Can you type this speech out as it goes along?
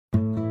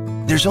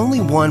There's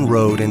only one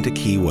road into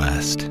Key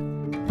West,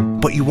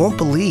 but you won't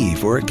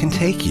believe where it can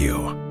take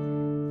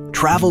you.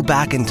 Travel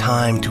back in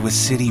time to a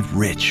city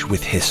rich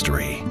with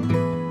history.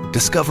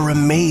 Discover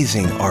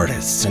amazing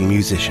artists and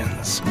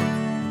musicians.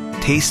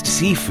 Taste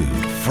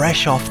seafood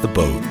fresh off the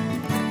boat.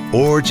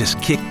 Or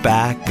just kick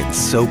back and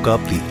soak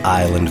up the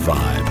island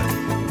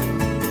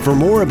vibe. For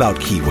more about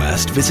Key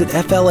West, visit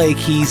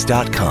flakeys.com.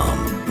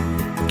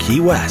 Key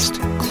West,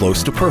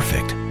 close to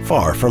perfect,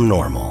 far from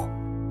normal.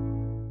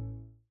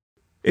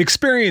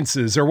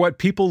 Experiences are what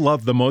people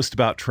love the most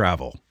about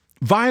travel.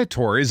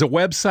 Viator is a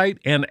website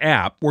and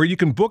app where you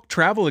can book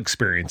travel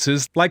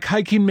experiences like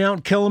hiking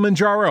Mount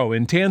Kilimanjaro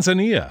in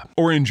Tanzania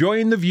or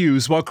enjoying the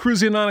views while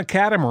cruising on a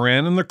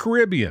catamaran in the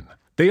Caribbean.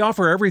 They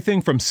offer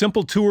everything from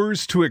simple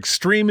tours to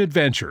extreme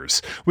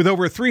adventures. With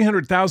over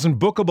 300,000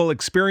 bookable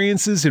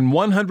experiences in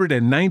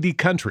 190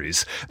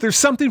 countries, there's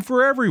something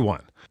for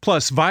everyone.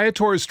 Plus,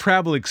 Viator's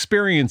travel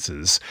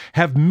experiences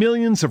have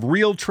millions of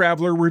real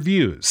traveler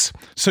reviews,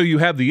 so you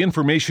have the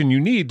information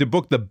you need to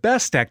book the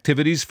best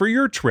activities for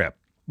your trip.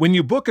 When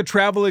you book a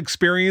travel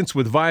experience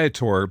with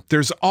Viator,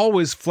 there's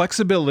always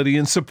flexibility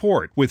and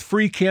support with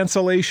free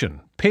cancellation,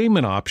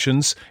 payment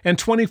options, and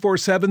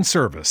 24/7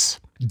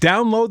 service.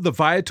 Download the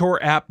Viator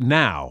app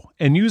now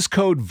and use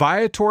code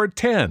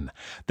Viator10.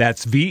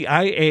 That's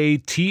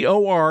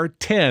Viator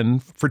 10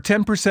 for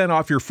 10%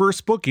 off your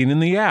first booking in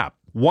the app.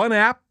 One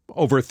app,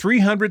 over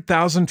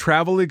 300,000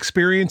 travel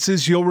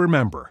experiences you'll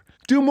remember.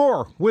 Do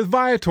more with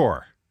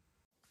Viator.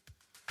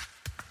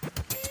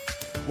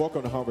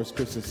 Welcome to Harvest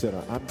Christian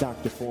Center. I'm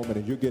Dr. Foreman,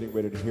 and you're getting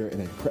ready to hear an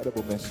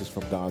incredible message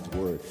from God's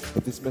Word.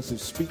 If this message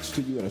speaks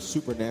to you in a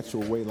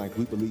supernatural way like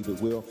we believe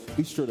it will,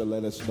 be sure to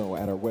let us know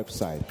at our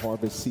website,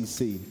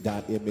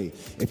 harvestcc.me.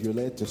 If you're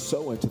led to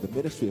sow into the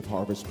ministry of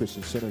Harvest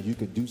Christian Center, you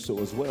can do so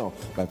as well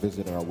by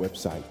visiting our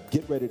website.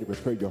 Get ready to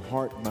prepare your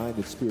heart, mind,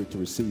 and spirit to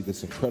receive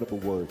this incredible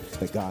word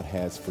that God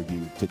has for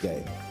you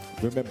today.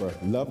 Remember,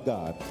 love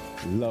God,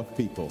 love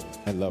people,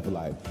 and love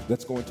life.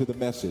 Let's go into the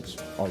message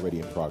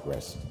already in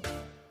progress.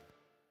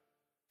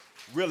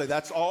 Really,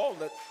 that's all?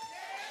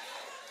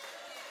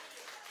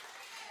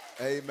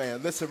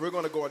 Amen. Listen, we're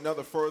going to go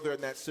another further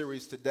in that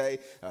series today.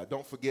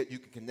 Don't forget, you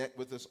can connect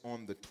with us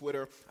on the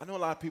Twitter. I know a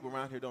lot of people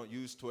around here don't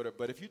use Twitter,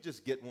 but if you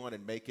just get one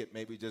and make it,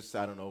 maybe just,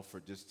 I don't know,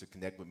 for just to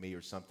connect with me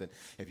or something.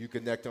 If you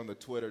connect on the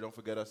Twitter, don't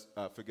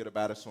forget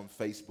about us on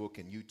Facebook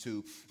and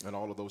YouTube and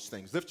all of those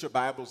things. Lift your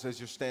Bibles as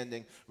you're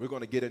standing. We're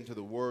going to get into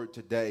the Word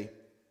today.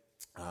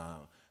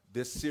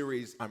 This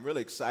series I'm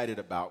really excited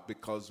about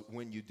because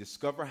when you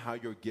discover how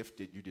you're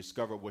gifted, you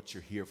discover what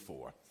you're here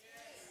for.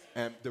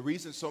 And the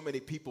reason so many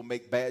people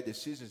make bad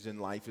decisions in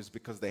life is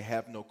because they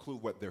have no clue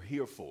what they're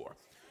here for.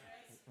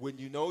 When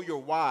you know your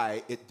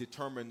why, it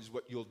determines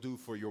what you'll do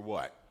for your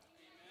what.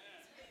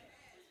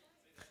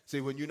 See,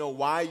 when you know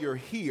why you're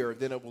here,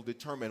 then it will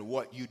determine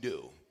what you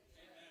do.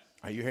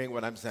 Are you hearing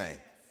what I'm saying?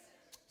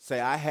 Say,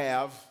 I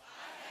have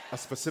a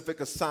specific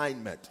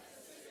assignment.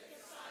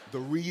 The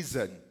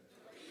reason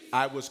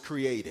I was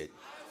created.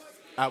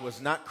 I was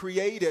not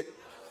created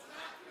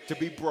to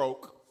be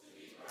broke.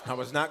 I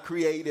was not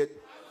created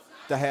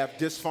to have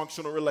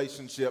dysfunctional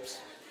relationships.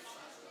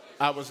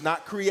 I was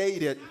not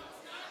created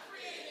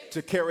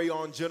to carry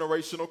on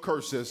generational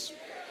curses.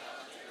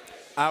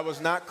 I was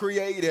not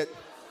created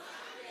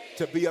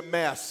to be a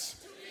mess.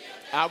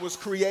 I was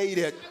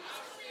created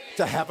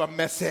to have a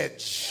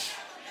message.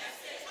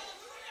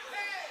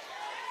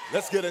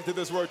 Let's get into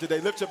this word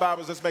today. Lift your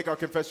Bibles. Let's make our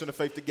confession of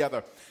faith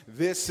together.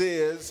 This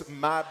is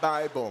my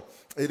Bible.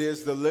 It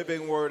is the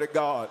living word of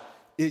God.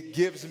 It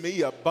gives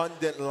me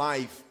abundant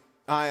life.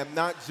 I am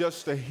not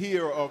just a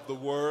hearer of the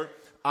word.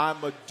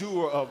 I'm a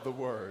doer of the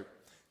word.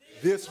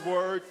 This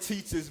word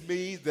teaches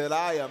me that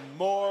I am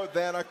more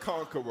than a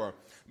conqueror.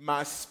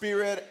 My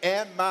spirit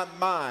and my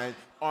mind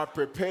are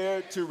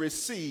prepared to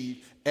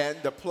receive and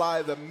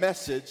apply the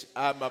message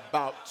I'm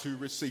about to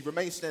receive.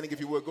 Remain standing if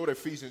you will. Go to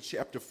Ephesians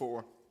chapter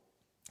 4.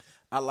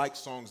 I like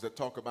songs that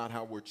talk about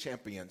how we're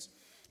champions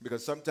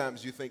because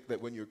sometimes you think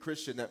that when you're a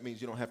Christian, that means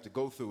you don't have to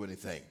go through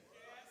anything.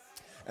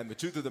 And the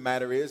truth of the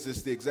matter is,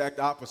 it's the exact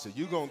opposite.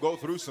 You're going to go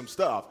through some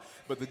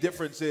stuff, but the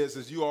difference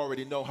is you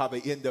already know how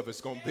the end of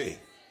it's going to be.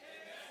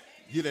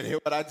 You didn't hear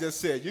what I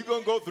just said. You're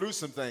going to go through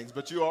some things,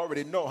 but you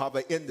already know how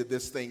the end of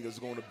this thing is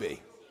going to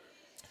be.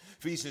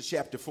 Ephesians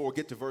chapter 4,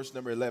 get to verse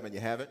number 11. You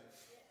have it?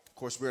 Of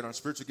course, we're in our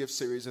spiritual gift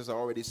series, as I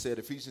already said.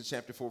 Ephesians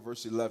chapter 4,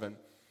 verse 11.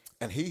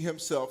 And he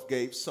himself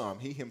gave some.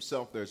 He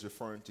himself, there's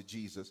referring to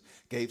Jesus,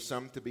 gave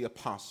some to be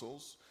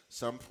apostles,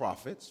 some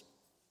prophets,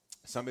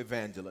 some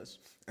evangelists,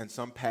 and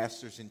some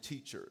pastors and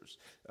teachers.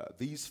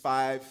 These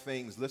 5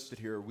 things listed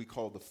here we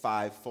call the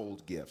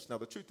fivefold gifts. Now,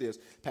 the truth is,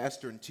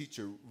 pastor and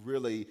teacher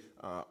really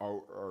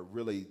are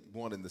really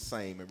one and the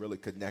same and really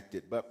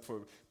connected. But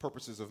for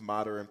purposes of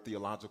modern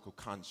theological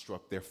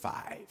construct, they're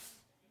 5.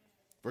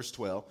 Verse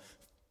 12.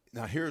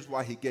 Now, here's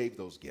why he gave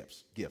those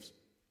gifts.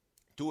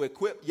 To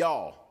equip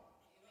y'all.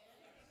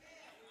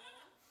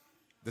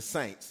 The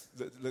saints.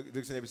 Look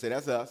at neighbor, say,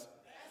 that's us.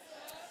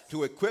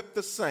 To equip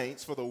the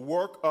saints for the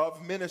work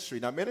of ministry.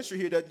 Now, ministry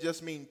here doesn't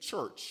just mean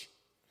church.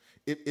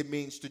 It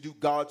means to do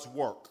God's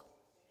work,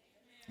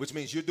 which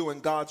means you're doing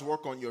God's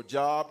work on your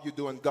job, you're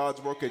doing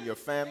God's work in your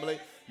family,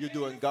 you're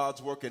doing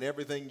God's work in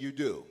everything you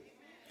do.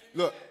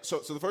 Look, so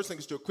the first thing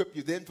is to equip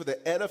you then for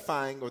the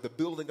edifying or the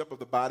building up of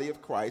the body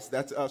of Christ.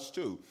 That's us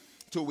too.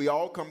 Till we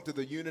all come to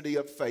the unity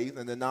of faith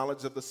and the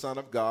knowledge of the Son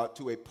of God,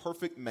 to a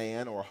perfect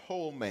man or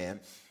whole man,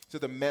 to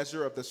the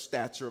measure of the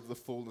stature of the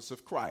fullness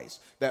of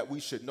Christ. That we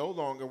should no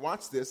longer,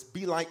 watch this,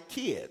 be like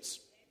kids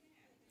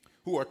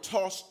who are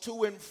tossed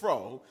to and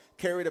fro,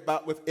 carried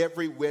about with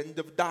every wind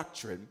of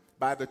doctrine,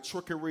 by the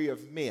trickery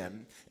of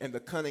men and the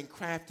cunning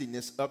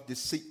craftiness of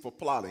deceitful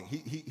plotting.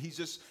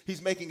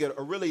 He's making it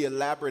a really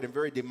elaborate and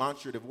very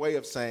demonstrative way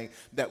of saying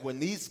that when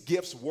these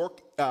gifts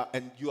work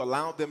and you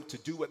allow them to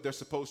do what they're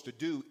supposed to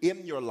do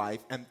in your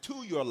life and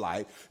to your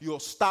life, you'll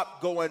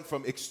stop going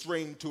from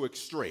extreme to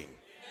extreme.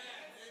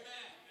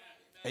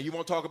 And you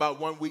won't talk about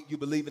 1 week you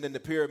believing in the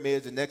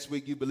pyramids, and next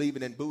week you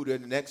believing in Buddha,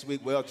 and the next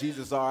week, well,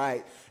 Jesus all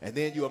right, and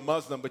then you're a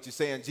Muslim, but you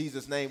say in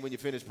Jesus' name when you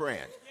finish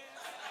praying.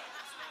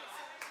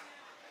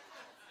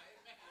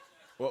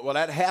 Well,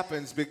 that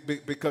happens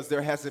because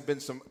there hasn't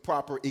been some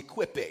proper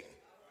equipping.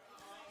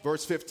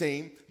 Verse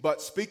 15,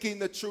 but speaking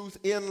the truth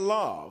in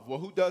love. Well,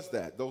 who does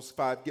that? Those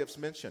 5 gifts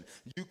mentioned.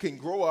 You can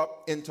grow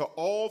up into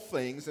all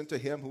things into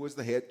him who is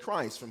the head,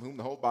 Christ, from whom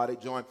the whole body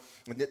joined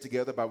and knit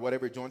together by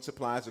whatever joint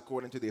supplies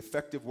according to the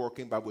effective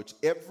working by which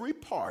every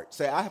part,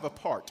 say I have a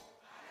part,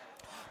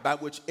 by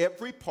which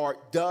every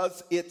part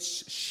does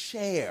its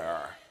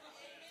share.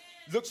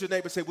 Look at your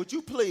neighbor and say, would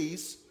you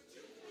please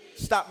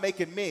stop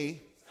making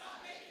me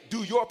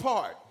do your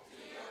part?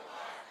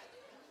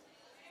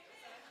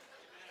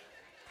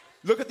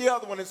 Look at the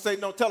other one and say,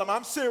 no, tell him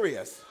I'm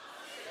serious.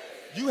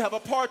 You have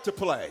a part to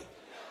play.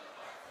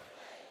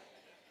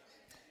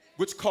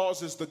 Which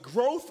causes the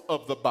growth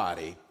of the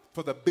body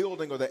for the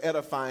building or the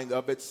edifying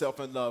of itself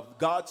in love.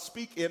 God,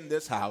 speak in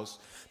this house.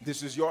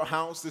 This is your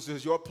house. This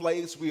is your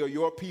place. We are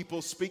your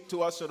people. Speak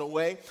to us in a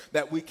way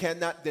that we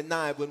cannot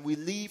deny. When we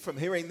leave from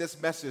hearing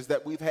this message,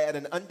 that we've had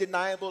an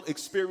undeniable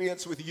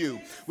experience with you.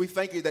 We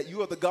thank you that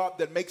you are the God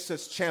that makes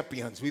us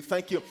champions. We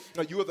thank you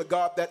that you are the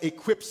God that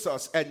equips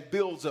us and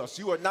builds us.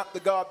 You are not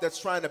the God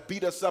that's trying to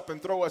beat us up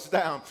and throw us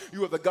down.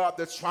 You are the God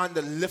that's trying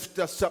to lift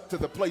us up to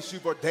the place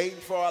you've ordained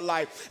for our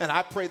life. And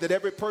I pray that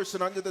every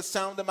person under the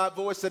sound of my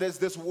voice, that as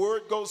this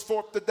word goes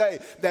forth today,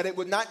 that it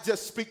would not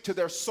just speak to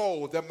their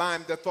soul, their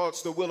mind, their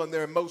thoughts, their will, and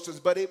their emotions,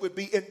 but it would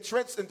be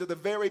entrenched into the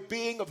very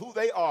being of who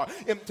they are,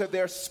 into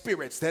their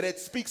spirits, that it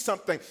speaks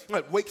something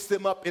that wakes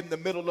them up in the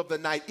middle of the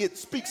night. It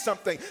speaks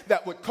something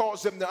that would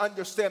cause them to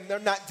understand they're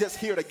not just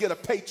here to get a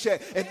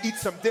paycheck and eat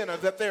some dinner,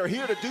 that they're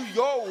here to do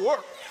your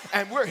work.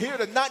 And we're here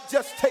to not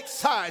just take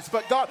sides,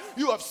 but God,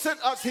 you have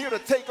sent us here to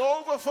take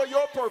over for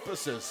your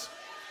purposes.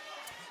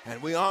 And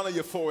we honor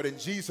you for it in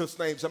Jesus'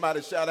 name.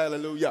 Somebody shout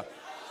hallelujah.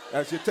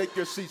 As you take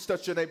your seats,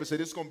 touch your neighbor and say,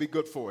 this is going to be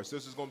good for us.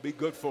 This is going to be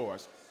good for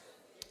us.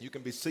 You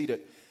can be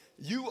seated.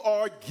 You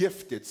are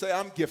gifted. Say,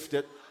 I'm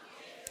gifted.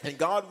 And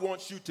God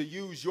wants you to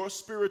use your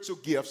spiritual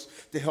gifts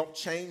to help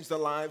change the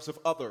lives of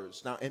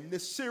others. Now, in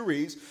this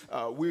series,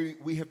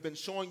 we have been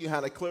showing you how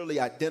to clearly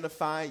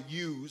identify,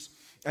 use,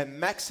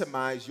 and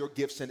maximize your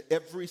gifts in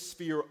every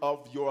sphere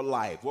of your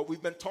life. What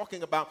we've been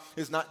talking about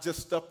is not just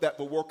stuff that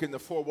will work in the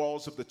 4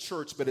 walls of the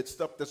church, but it's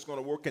stuff that's going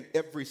to work in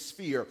every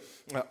sphere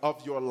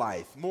of your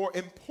life. More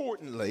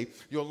importantly,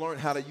 you'll learn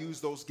how to use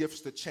those gifts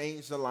to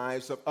change the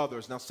lives of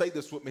others. Now say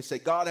this with me. Say,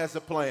 God has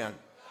a plan.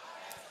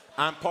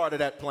 I'm part of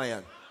that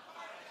plan.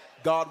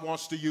 God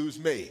wants to use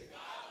me.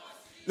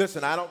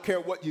 Listen, I don't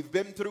care what you've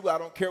been through. I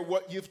don't care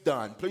what you've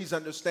done. Please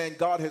understand,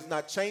 God has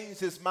not changed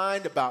his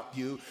mind about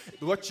you.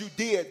 What you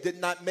did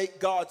not make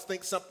God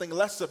think something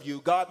less of you.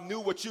 God knew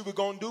what you were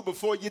going to do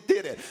before you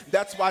did it.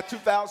 That's why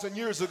 2,000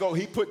 years ago,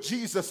 he put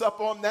Jesus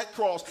up on that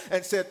cross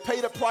and said,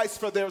 pay the price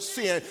for their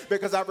sin,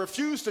 because I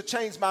refuse to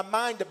change my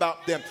mind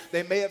about them.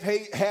 They may have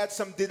had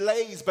some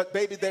delays, but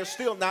baby, they're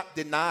still not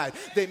denied.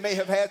 They may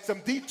have had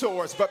some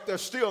detours, but they're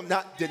still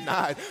not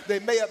denied. They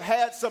may have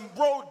had some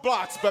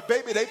roadblocks, but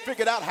baby, they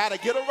figured out how to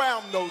get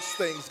around those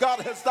things.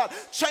 God has not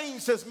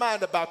changed his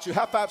mind about you.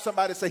 High five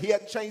somebody, say he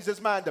hasn't changed his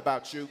mind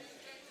about you.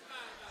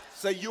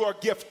 Say you are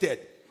gifted.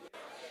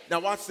 Now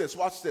watch this,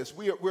 watch this.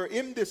 We're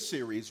in this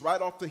series right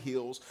off the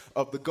heels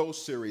of the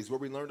Ghost series, where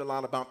we learned a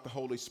lot about the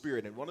Holy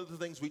Spirit. And one of the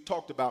things we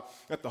talked about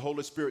that the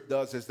Holy Spirit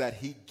does is that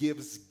he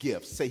gives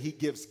gifts. Say he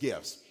gives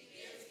gifts.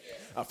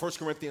 1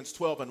 Corinthians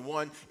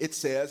 12:1, it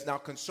says, now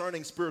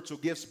concerning spiritual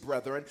gifts,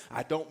 brethren,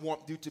 I don't want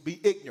you to be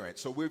ignorant.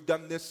 So we've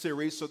done this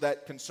series so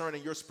that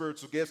concerning your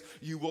spiritual gifts,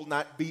 you will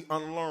not be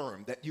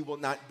unlearned, that you will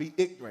not be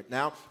ignorant.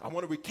 Now, I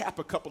want to recap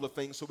a couple of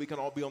things so we can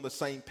all be on the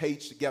same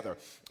page together.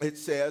 It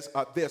says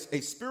this, a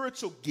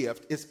spiritual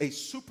gift is a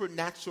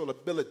supernatural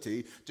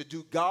ability to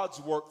do God's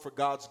work for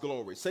God's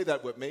glory. Say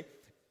that with me.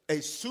 A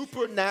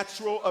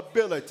supernatural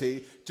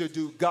ability to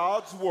do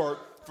God's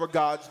work for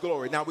God's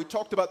glory. Now, we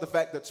talked about the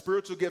fact that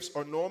spiritual gifts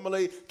are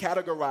normally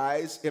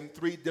categorized in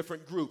 3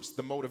 different groups: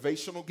 the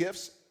motivational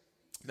gifts,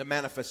 the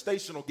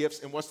manifestational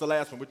gifts, and what's the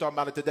last one? We're talking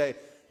about it today.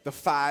 The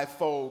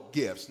fivefold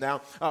gifts.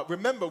 Now,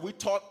 remember, we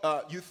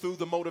taught you through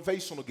the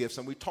motivational gifts,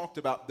 and we talked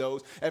about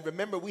those. And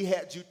remember, we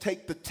had you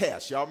take the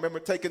test. Y'all remember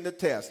taking the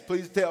test?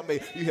 Please tell me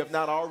you have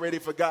not already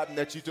forgotten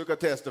that you took a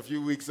test a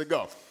few weeks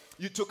ago.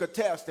 You took a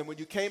test, and when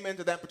you came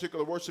into that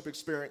particular worship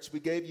experience, we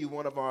gave you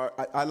one of our,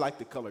 I like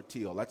the color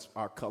teal. That's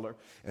our color.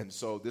 And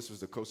so this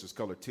was the closest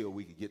color teal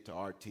we could get to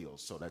our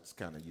teals. So that's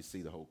kind of, you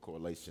see the whole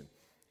correlation.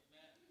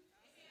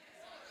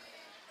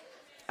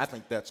 I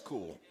think that's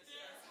cool.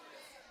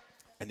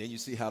 And then you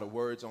see how the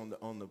words on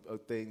the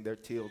thing, they're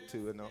teal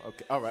too. And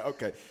okay, all right,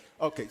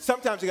 okay.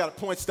 Sometimes you got to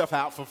point stuff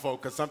out for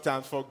folk, because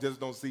sometimes folk just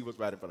don't see what's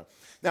right in front of them.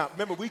 Now,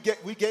 remember, we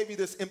gave you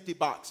this empty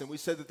box, and we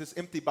said that this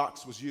empty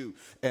box was you,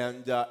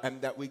 and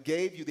that we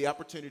gave you the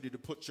opportunity to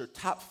put your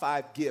top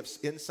 5 gifts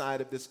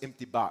inside of this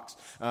empty box.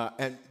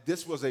 And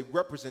this was a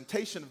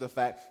representation of the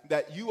fact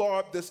that you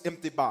are this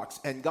empty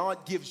box, and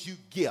God gives you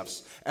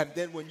gifts. And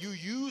then when you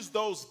use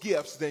those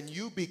gifts, then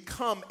you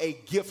become a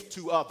gift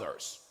to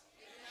others.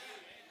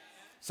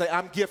 Say,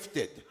 I'm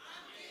gifted.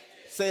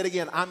 Say it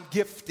again, I'm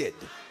gifted.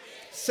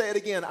 Say it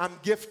again, I'm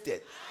gifted.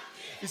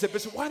 He said,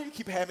 Bishop, why do you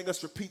keep having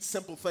us repeat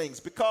simple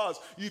things? Because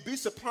you'd be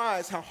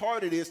surprised how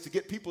hard it is to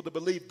get people to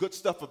believe good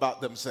stuff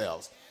about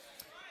themselves.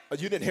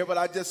 You didn't hear what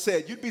I just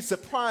said. You'd be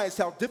surprised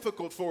how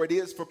difficult it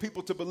is for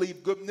people to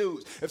believe good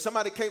news. If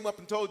somebody came up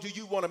and told you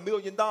you won $1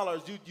 million,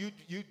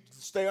 you'd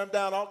stare them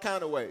down all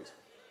kind of ways.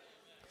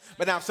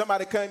 But now if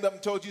somebody came up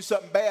and told you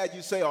something bad,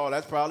 you say, oh,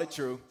 that's probably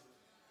true.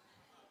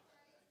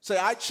 Say,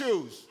 I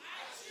choose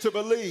to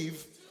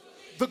believe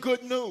the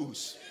good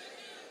news.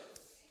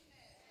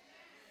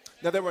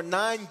 Now, there were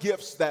 9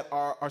 gifts that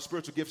our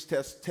spiritual gifts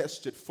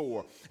tested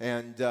for,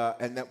 and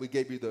that we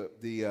gave you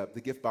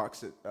the gift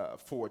box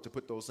for to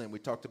put those in. We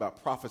talked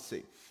about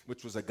prophecy,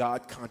 which was a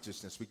God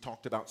consciousness. We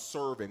talked about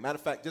serving. Matter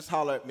of fact, just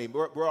holler at me.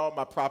 Where all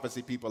my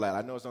prophecy people at?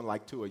 I know it's only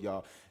like 2 of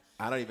y'all.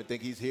 I don't even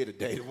think he's here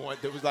today.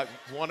 There was like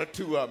 1 or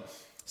 2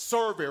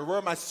 serving. Where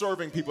are my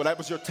serving people? That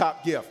was your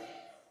top gift.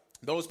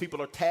 Those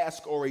people are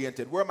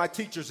task-oriented. Where are my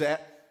teachers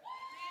at?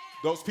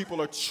 Those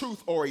people are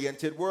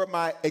truth-oriented. Where are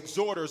my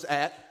exhorters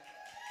at?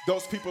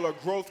 Those people are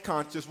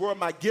growth-conscious. Where are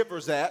my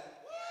givers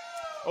at?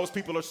 Those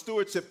people are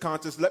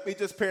stewardship-conscious. Let me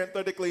just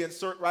parenthetically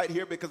insert right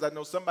here, because I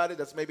know somebody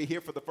that's maybe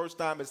here for the first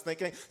time is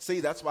thinking, see,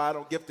 that's why I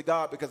don't give to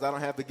God, because I don't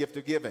have the gift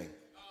of giving.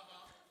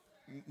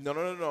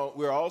 No.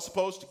 We're all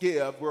supposed to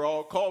give. We're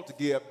all called to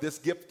give. This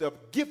gift of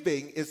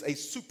giving is a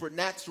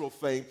supernatural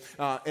thing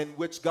in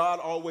which God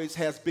always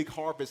has big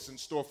harvests in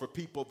store for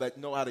people that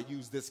know how to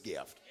use this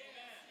gift.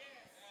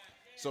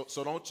 So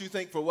don't you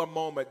think for one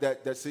moment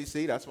that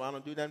see, that's why I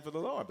don't do that for the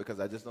Lord, because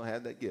I just don't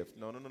have that gift.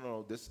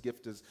 No. This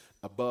gift is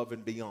above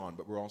and beyond,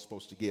 but we're all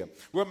supposed to give.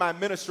 Where are my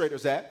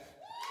administrators at?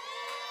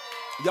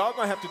 Y'all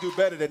going to have to do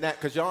better than that,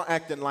 because y'all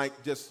acting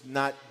like just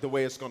not the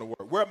way it's going to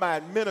work. Where are my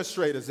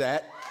administrators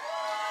at?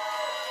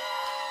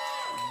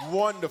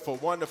 Wonderful.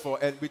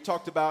 And we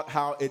talked about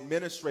how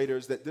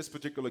administrators, that this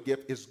particular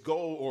gift is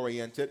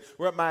goal-oriented.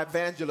 Where are my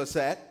evangelists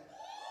at?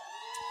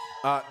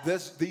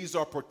 These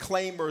are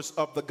proclaimers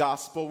of the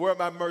gospel. Where are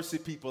my mercy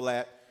people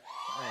at?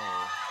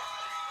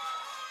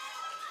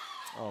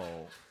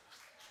 Oh.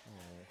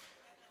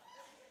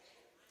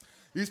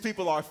 These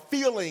people are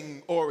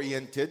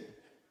feeling-oriented.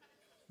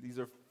 These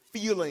are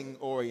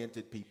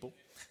feeling-oriented people.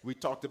 We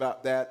talked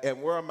about that.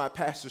 And where are my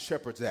pastor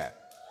shepherds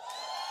at?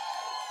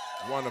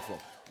 Wonderful.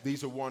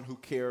 These are one who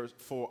cares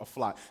for a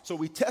flock. So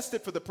we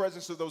tested for the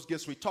presence of those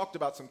gifts. We talked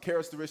about some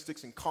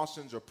characteristics and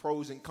cautions, or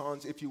pros and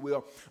cons, if you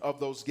will, of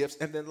those gifts.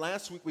 And then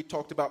last week we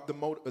talked about the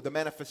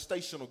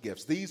manifestational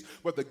gifts. These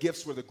were the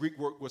gifts where the Greek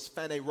word was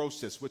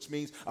phanerosis, which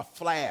means a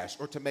flash,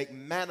 or to make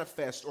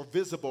manifest or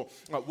visible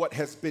what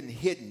has been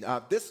hidden.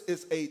 This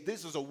is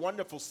a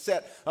wonderful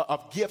set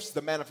of gifts,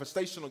 the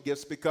manifestational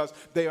gifts, because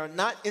they are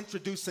not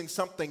introducing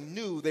something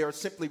new. They are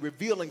simply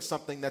revealing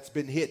something that's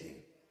been hidden.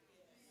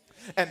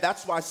 And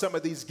that's why some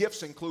of these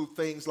gifts include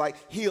things like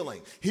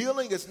healing.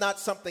 Healing is not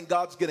something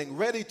God's getting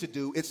ready to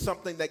do. It's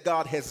something that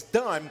God has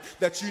done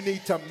that you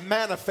need to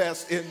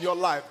manifest in your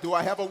life. Do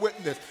I have a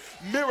witness?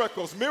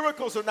 Miracles.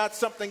 Miracles are not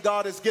something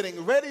God is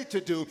getting ready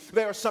to do.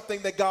 They are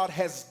something that God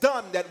has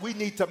done that we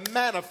need to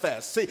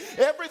manifest. See,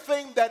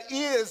 everything that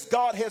is,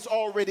 God has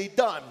already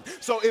done.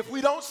 So if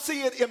we don't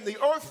see it in the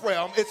earth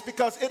realm, it's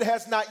because it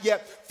has not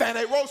yet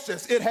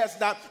phanerosis. It has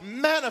not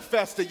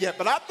manifested yet.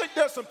 But I think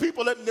there's some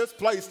people in this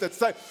place that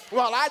say,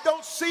 well, I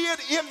don't see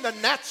it in the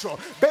natural.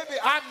 Baby,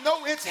 I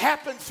know it's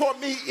happened for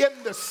me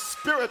in the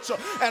spiritual.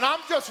 And I'm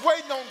just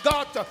waiting on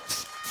God to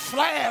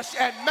flash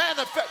and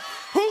manifest.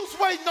 Who's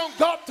waiting on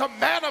God to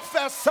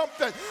manifest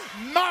something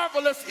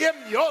marvelous in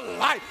your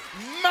life?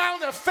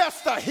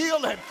 Manifest a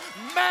healing.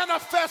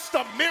 Manifest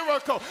a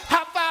miracle.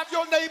 High five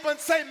your neighbor and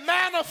say,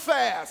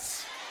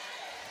 manifest.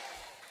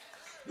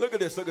 Look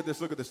at this.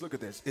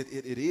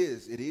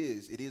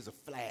 It is a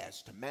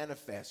flash to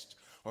manifest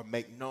or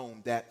make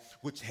known that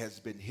which has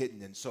been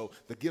hidden. And so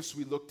the gifts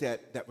we looked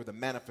at that were the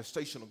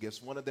manifestational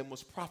gifts, one of them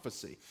was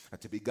prophecy,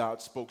 to be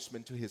God's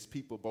spokesman to his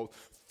people, both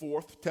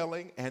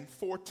forthtelling and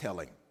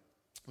foretelling.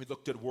 We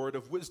looked at word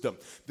of wisdom.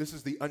 This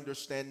is the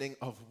understanding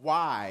of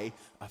why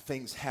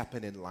things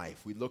happen in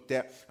life. We looked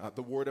at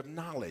the word of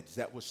knowledge.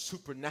 That was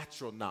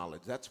supernatural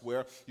knowledge. That's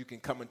where you can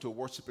come into a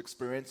worship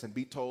experience and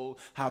be told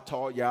how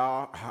tall you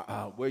are,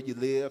 where you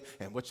live,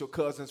 and what your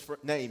cousin's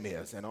name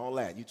is, and all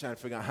that. You're trying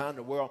to figure out how in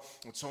the world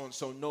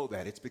so-and-so know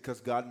that. It's because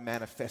God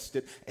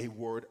manifested a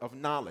word of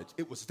knowledge.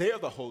 It was there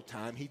the whole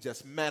time. He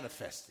just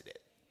manifested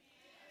it.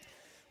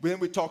 Then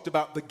we talked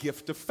about the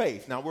gift of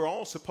faith. Now, we're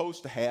all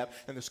supposed to have,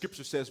 and the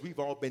scripture says we've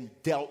all been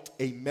dealt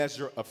a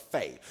measure of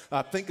faith.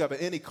 Think of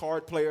it, any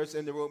card players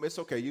in the room. It's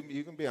okay,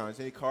 you can be honest.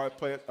 Any card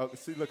players? Oh,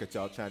 see, look at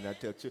y'all trying to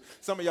tell you.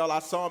 Some of y'all, I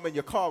saw them in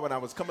your car when I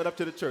was coming up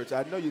to the church.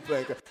 I know you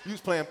was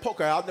playing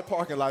poker out in the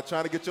parking lot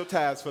trying to get your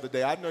tabs for the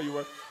day. I know you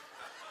were.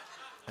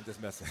 I'm just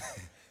messing.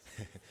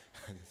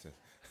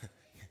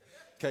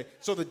 Okay,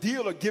 so the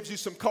dealer gives you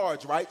some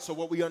cards, right? So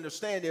what we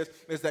understand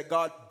is that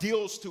God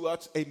deals to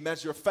us a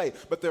measure of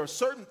faith. But there are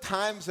certain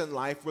times in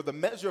life where the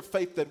measure of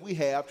faith that we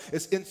have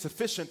is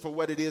insufficient for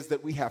what it is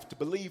that we have to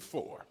believe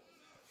for.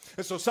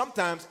 And so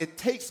sometimes it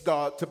takes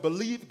God to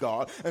believe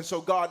God. And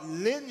so God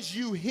lends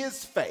you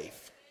his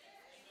faith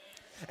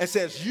and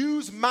says,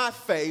 use my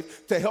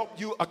faith to help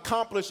you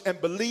accomplish and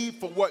believe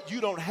for what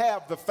you don't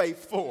have the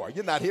faith for.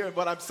 You're not hearing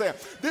what I'm saying.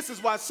 This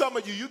is why some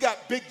of you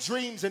got big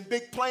dreams and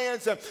big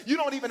plans, and you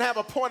don't even have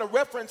a point of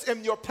reference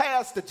in your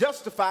past to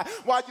justify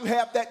why you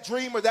have that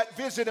dream or that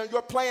vision or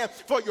your plan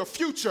for your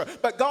future.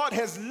 But God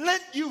has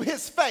lent you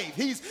his faith.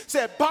 He's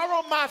said,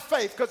 borrow my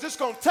faith because it's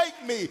going to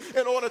take me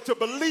in order to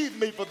believe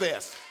me for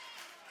this.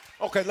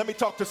 Okay, let me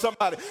talk to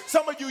somebody.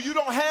 Some of you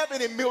don't have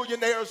any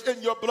millionaires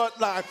in your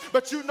bloodline,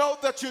 but you know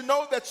that you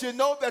know that you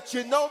know that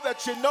you know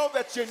that you know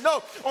that you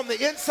know on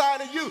the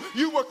inside of you,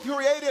 you were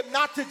created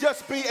not to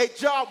just be a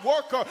job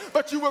worker,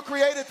 but you were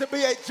created to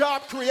be a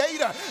job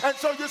creator. And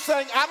so you're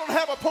saying, I don't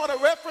have a point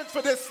of reference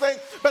for this thing,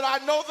 but I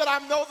know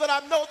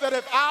that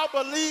if I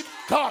believe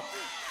God,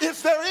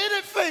 is there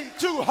anything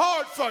too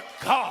hard for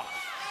God?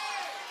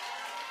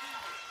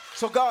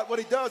 So God, what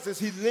he does is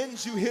he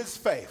lends you his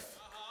faith.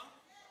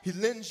 He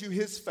lends you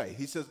his faith.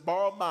 He says,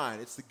 borrow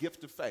mine. It's the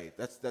gift of faith.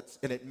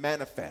 And it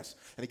manifests.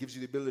 And it gives you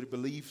the ability to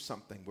believe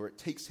something where it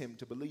takes him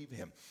to believe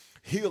him.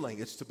 Healing,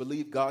 it's to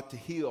believe God to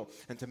heal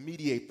and to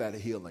mediate that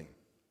healing.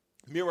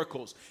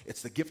 Miracles,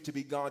 it's the gift to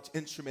be God's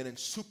instrument in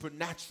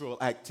supernatural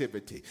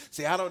activity.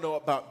 See, I don't know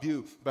about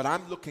you, but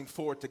I'm looking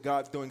forward to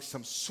God doing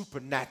some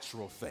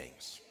supernatural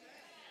things.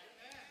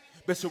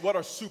 But so what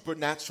are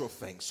supernatural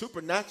things?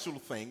 Supernatural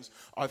things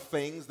are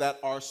things that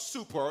are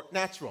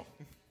supernatural.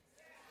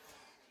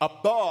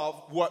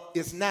 Above what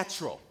is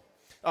natural.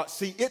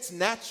 See, it's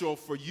natural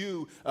for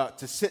you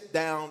to sit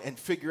down and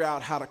figure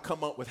out how to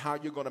come up with how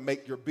you're going to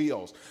make your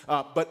bills.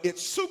 But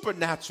it's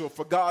supernatural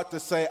for God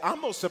to say,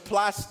 I'm going to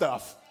supply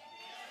stuff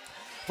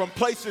from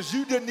places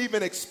you didn't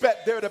even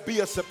expect there to be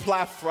a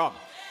supply from.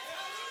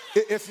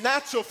 It's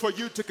natural for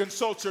you to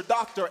consult your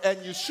doctor,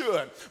 and you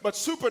should. But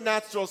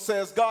supernatural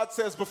says, God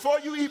says, before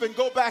you even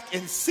go back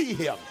and see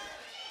him,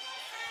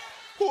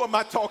 who am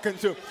I talking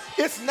to?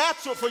 It's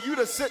natural for you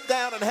to sit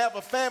down and have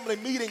a family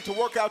meeting to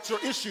work out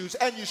your issues,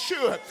 and you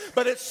should.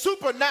 But it's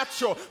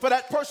supernatural for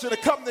that person to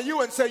come to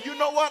you and say, you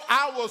know what?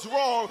 I was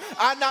wrong.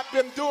 I've not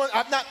been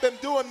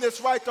doing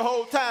this right the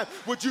whole time.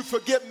 Would you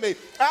forgive me?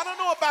 I don't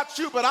know about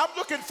you, but I'm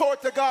looking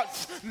forward to God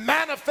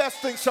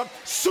manifesting some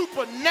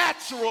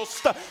supernatural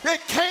stuff.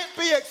 It can't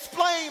be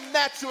explained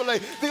naturally.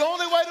 The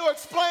only way to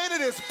explain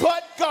it is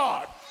but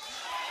God.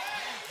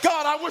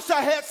 God, I wish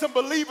I had some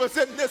believers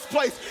in this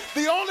place.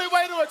 The only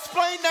way to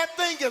explain that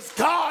thing is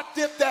God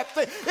did that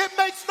thing. It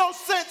makes no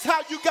sense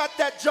how you got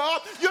that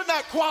job. You're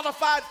not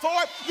qualified for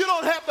it. You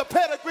don't have the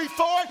pedigree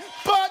for it.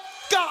 But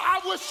God,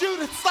 I wish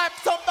you'd slap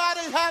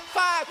somebody high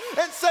five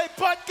and say,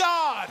 but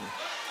God.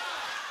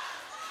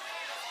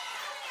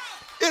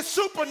 It's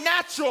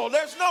supernatural.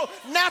 There's no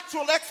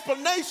natural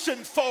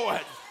explanation for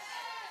it.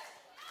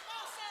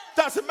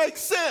 Doesn't make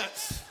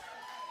sense.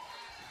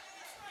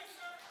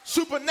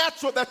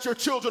 Supernatural that your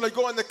children are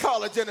going to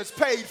college and it's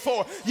paid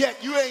for,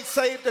 yet you ain't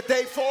saved a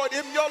day for it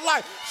in your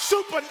life.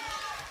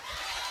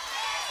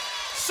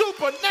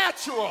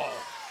 Supernatural.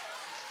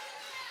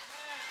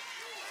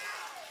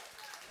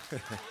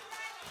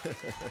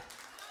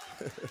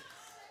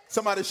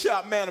 Somebody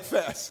shout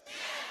manifest.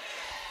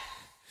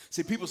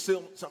 See, people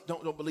still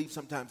don't believe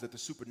sometimes that the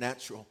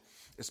supernatural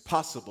is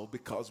possible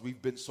because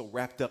we've been so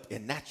wrapped up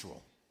in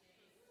natural.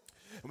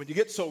 And when you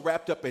get so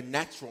wrapped up in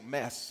natural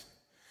mess,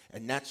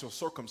 and natural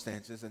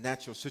circumstances and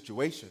natural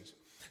situations,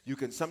 you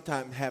can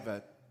sometimes have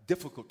a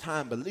difficult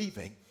time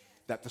believing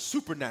that the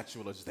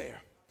supernatural is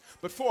there.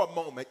 But for a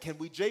moment, can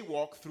we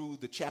jaywalk through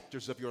the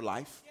chapters of your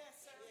life?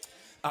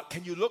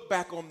 Can you look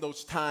back on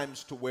those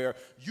times to where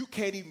you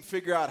can't even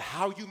figure out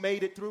how you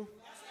made it through?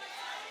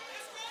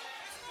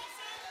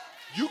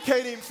 You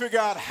can't even figure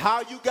out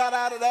how you got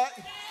out of that?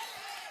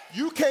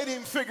 You can't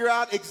even figure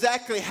out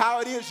exactly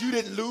how it is you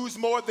didn't lose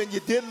more than you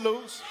did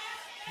lose?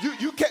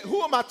 You can't,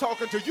 who am I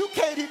talking to? You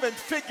can't even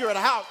figure it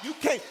out. You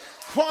can't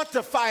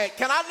quantify it.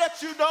 Can I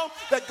let you know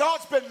that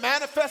God's been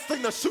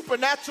manifesting the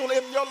supernatural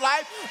in your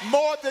life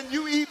more than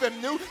you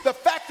even knew? The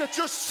fact that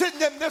you're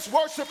sitting in this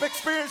worship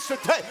experience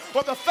today,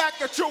 or the fact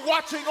that you're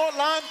watching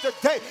online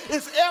today,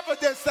 is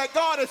evidence that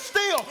God is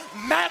still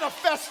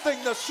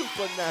manifesting the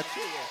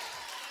supernatural.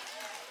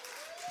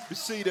 Be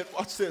seated.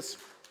 Watch this.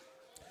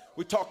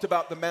 We talked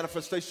about the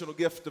manifestational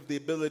gift of the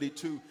ability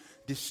to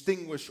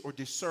distinguish or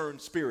discern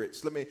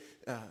spirits. Let me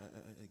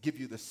give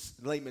you the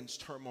layman's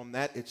term on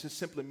that. It just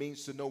simply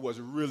means to know what's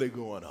really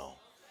going on.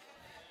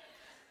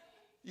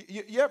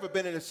 You ever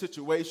been in a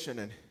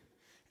situation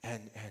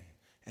and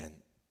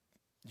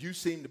you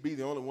seem to be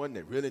the only one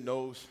that really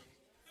knows?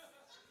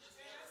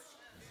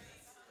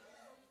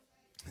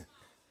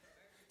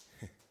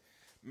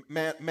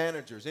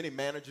 Managers, any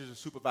managers or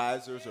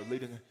supervisors or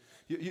leaders,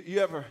 you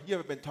ever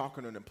been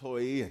talking to an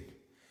employee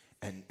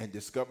and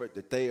discovered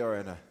that they are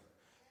in a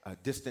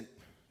distant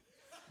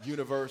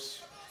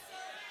universe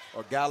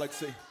or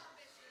galaxy,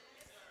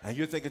 and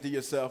you're thinking to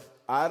yourself,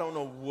 I don't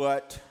know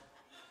what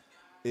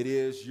it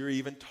is you're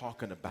even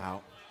talking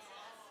about,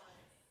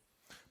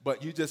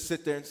 but you just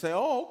sit there and say,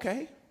 oh,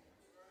 okay,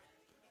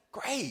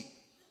 great,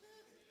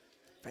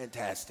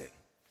 fantastic.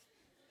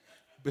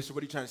 Bishop,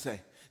 what are you trying to say?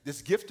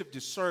 This gift of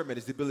discernment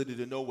is the ability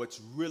to know what's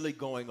really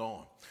going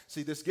on.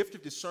 See, this gift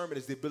of discernment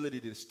is the ability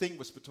to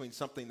distinguish between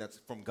something that's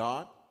from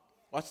God,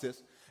 watch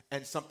this,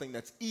 and something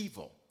that's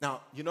evil.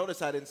 Now, you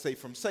notice I didn't say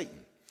from Satan.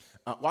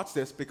 Watch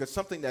this, because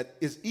something that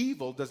is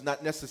evil does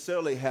not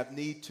necessarily have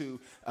need to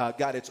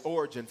got its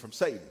origin from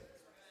Satan.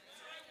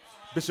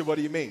 Bishop, what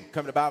do you mean?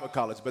 Come to Bible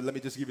college, but let me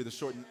just give you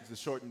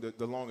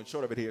the long and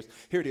short of it here.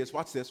 Here it is.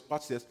 Watch this.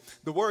 Watch this.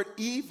 The word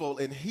evil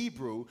in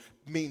Hebrew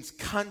means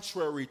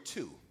contrary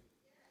to.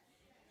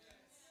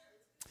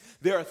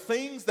 There are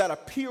things that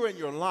appear in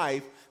your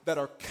life that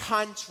are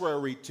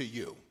contrary to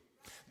you.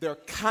 They're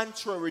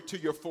contrary to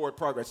your forward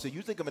progress. So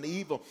you think of an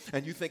evil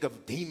and you think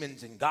of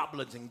demons and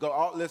goblins and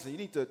listen, you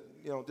need to,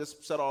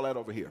 just set all that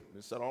over here.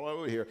 Just set all that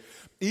over here.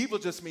 Evil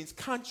just means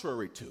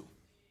contrary to.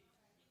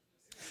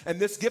 And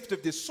this gift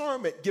of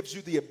discernment gives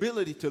you the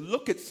ability to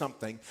look at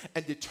something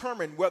and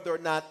determine whether or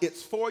not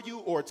it's for you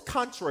or it's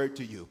contrary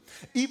to you,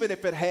 even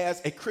if it has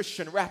a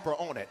Christian wrapper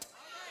on it.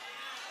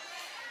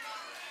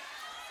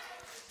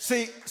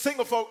 See,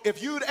 single folk,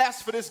 if you'd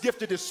asked for this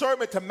gift of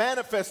discernment to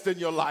manifest in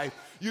your life,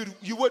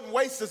 you wouldn't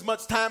waste as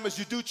much time as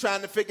you do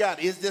trying to figure out,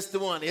 is this the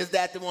one? Is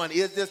that the one?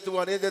 Is this the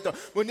one? Is that the one?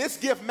 When this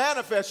gift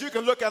manifests, you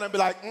can look at it and be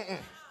like,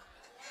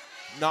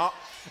 no.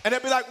 And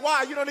they'll be like,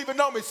 why? You don't even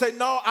know me. Say,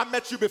 no, I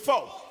met you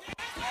before.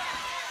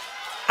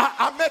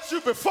 I met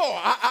you before.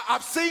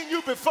 I've seen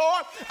you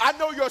before. I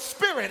know your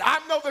spirit.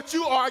 I know that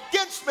you are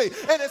against me.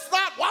 And it's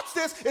not, watch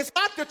this, it's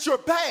not that you're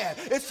bad.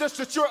 It's just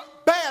that you're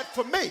bad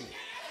for me.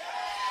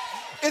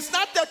 It's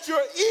not that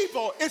you're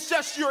evil, it's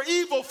just you're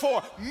evil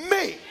for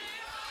me.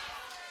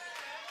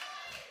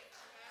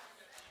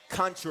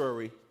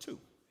 Contrary to.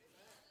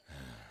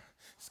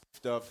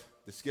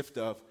 This gift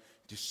of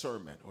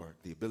discernment, or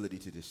the ability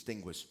to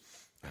distinguish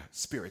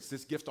spirits.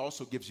 This gift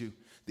also gives you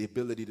the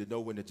ability to know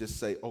when to just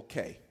say,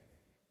 okay.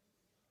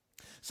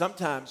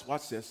 Sometimes,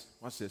 watch this,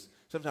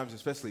 sometimes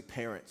especially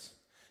parents,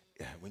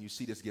 when you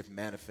see this gift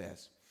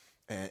manifest,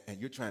 and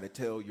you're trying to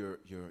tell your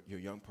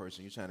young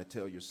person, you're trying to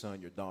tell your son,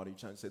 your daughter, you're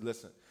trying to say,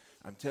 listen,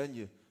 I'm telling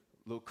you,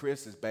 little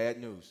Chris is bad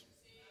news.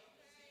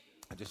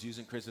 I'm just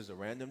using Chris as a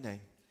random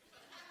name.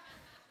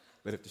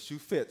 But if the shoe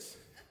fits,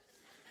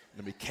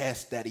 let me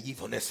cast that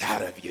evilness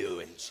out of you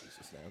in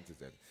Jesus' name.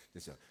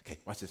 Okay,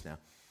 watch this now.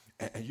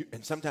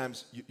 And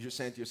sometimes you're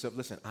saying to yourself,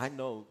 listen, I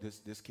know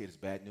this kid is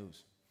bad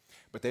news,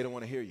 but they don't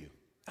want to hear you.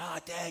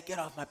 Dad, get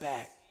off my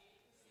back.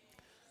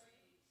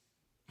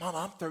 Mama,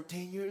 I'm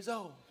 13 years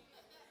old.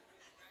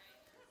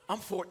 I'm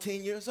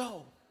 14 years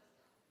old.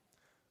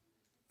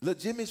 Little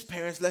Jimmy's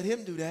parents let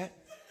him do that.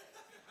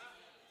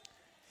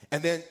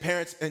 And then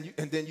parents, and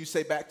then you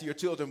say back to your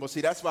children, well,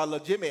 see, that's why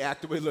little Jimmy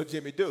act the way little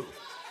Jimmy do.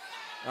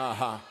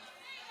 I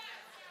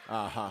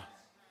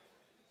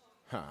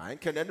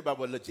ain't care nothing about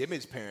what little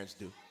Jimmy's parents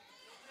do.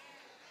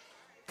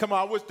 Come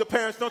on, the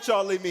parents, don't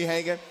y'all leave me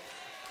hanging.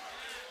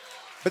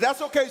 But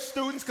that's okay,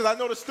 students, because I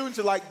know the students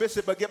are like,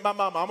 Bishop, but get my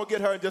mama. I'm going to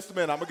get her in just a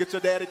minute. I'm going to get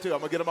your daddy, too. I'm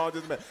going to get them all in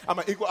just a minute. I'm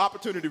an equal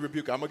opportunity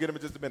rebuker. I'm going to get them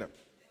in just a minute.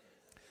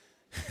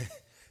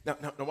 Now,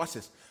 watch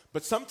this.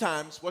 But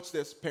sometimes, watch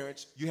this,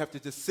 parents, you have to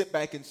just sit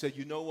back and say,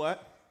 you know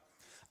what?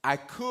 I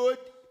could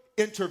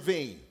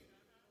intervene.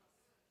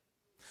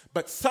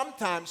 But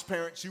sometimes,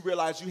 parents, you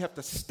realize you have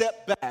to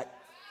step back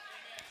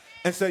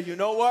and say, you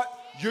know what?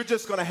 You're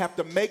just going to have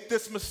to make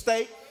this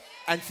mistake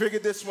and figure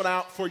this one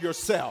out for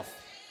yourself.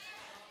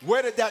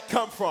 Where did that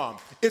come from?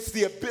 It's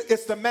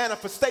the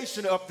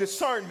manifestation of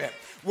discernment.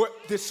 Where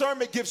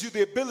discernment gives you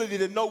the ability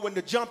to know when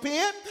to jump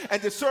in,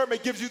 and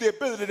discernment gives you the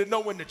ability to know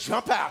when to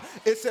jump out.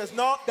 It says,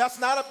 no, that's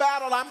not a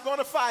battle I'm going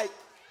to fight.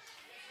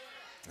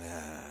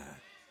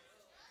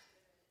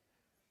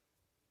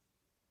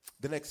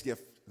 The next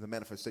gift, the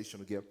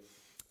manifestational gift,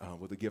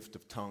 with the gift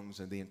of tongues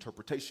and the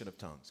interpretation of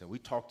tongues. And we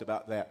talked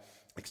about that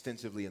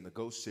extensively in the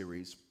Ghost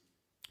series.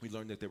 We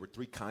learned that there were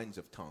 3 kinds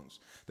of tongues.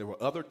 There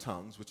were other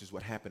tongues, which is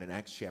what happened in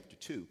Acts chapter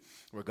 2,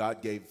 where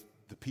God gave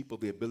the people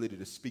the ability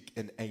to speak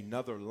in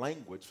another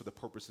language for the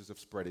purposes of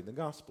spreading the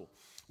gospel.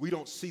 We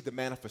don't see the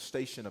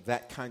manifestation of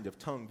that kind of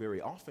tongue very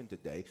often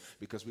today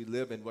because we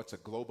live in what's a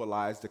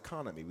globalized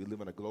economy. We live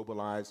in a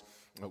globalized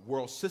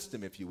world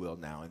system, if you will,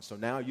 now. And so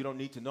now you don't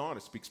need to know how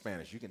to speak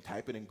Spanish. You can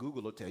type it in Google,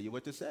 it'll tell you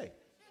what to say.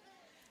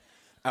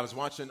 I was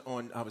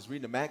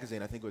reading a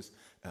magazine, I think it was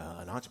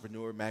an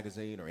entrepreneur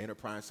magazine or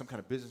enterprise, some kind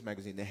of business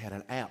magazine. They had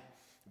an app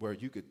where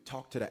you could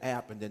talk to the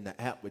app and then the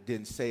app would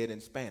then say it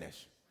in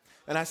Spanish.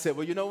 And I said,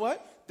 well, you know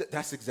what?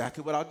 That's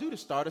exactly what I'll do to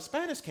start a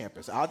Spanish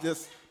campus. I'll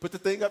just put the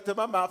thing up to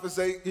my mouth and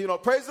say,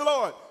 praise the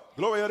Lord,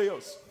 gloria a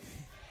Dios.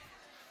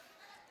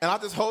 And I'll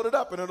just hold it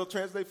up and it'll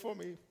translate for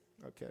me.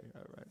 Okay,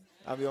 all right.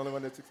 I'm the only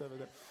one that's excited about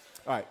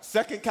that. All right,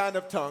 second kind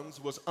of tongues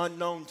was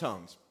unknown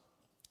tongues.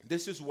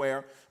 This is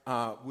where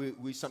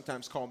we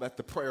sometimes call that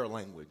the prayer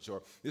language,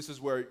 or this is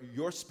where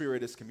your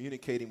spirit is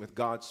communicating with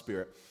God's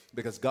spirit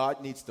because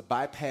God needs to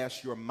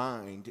bypass your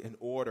mind in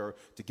order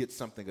to get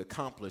something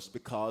accomplished,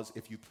 because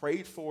if you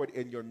prayed for it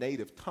in your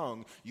native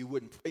tongue, you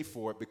wouldn't pray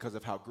for it because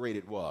of how great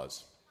it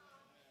was.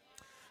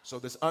 So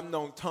this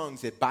unknown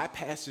tongues, it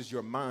bypasses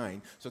your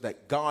mind so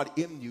that God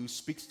in you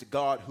speaks to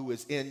God who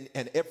is in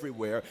and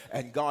everywhere,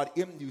 and God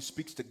in you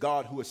speaks to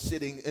God who is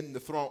sitting in the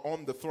throne,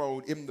 on the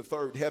throne in the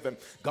third heaven.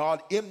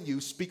 God in you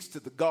speaks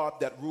to the God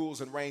that rules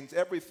and reigns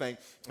everything,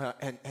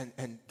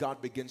 and God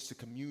begins to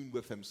commune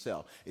with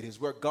himself. It is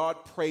where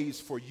God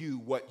prays for you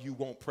what you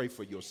won't pray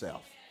for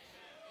yourself.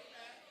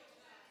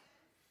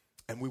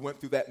 And we went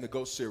through that in the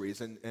Ghost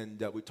series,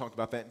 and we talked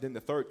about that. And then the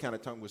third kind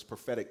of tongue was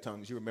prophetic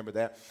tongues. You remember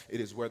that? It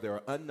is where there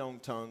are unknown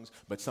tongues,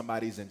 but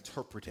somebody's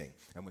interpreting.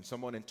 And when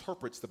someone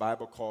interprets, the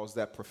Bible calls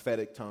that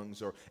prophetic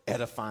tongues or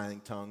edifying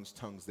tongues,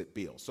 tongues that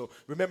build. So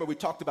remember, we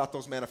talked about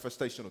those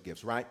manifestational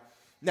gifts, right?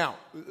 Now,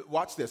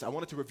 watch this. I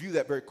wanted to review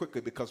that very quickly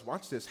because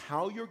watch this.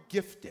 How you're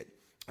gifted,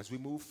 as we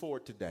move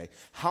forward today,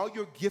 how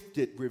you're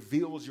gifted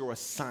reveals your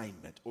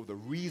assignment or the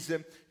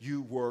reason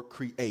you were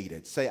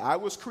created. Say, I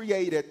was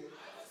created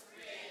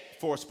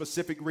for a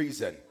specific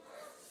reason.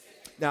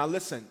 Now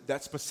listen,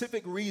 that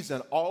specific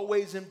reason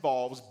always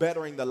involves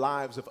bettering the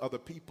lives of other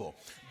people.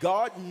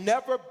 God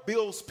never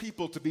builds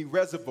people to be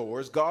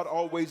reservoirs. God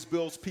always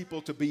builds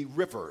people to be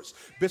rivers.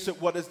 Bishop,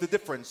 what is the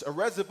difference? A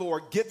reservoir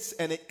gets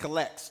and it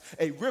collects.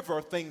 A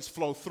river, things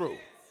flow through.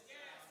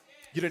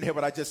 You didn't hear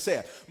what I just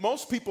said.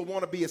 Most people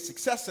want to be a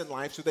success in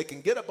life so they can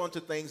get a bunch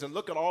of things and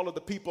look at all of the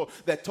people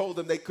that told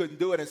them they couldn't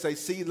do it and say,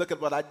 see, look at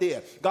what I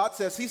did. God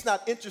says he's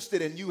not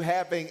interested in you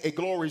having a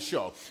glory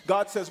show.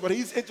 God says what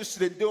he's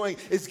interested in doing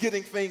is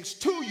getting things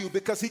to you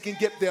because he can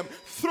get them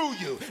through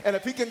you. And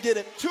if he can get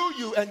it to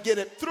you and get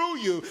it through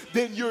you,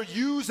 then you're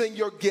using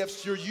your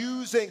gifts, you're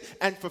using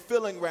and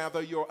fulfilling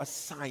rather your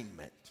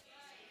assignment.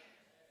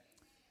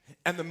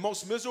 And the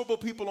most miserable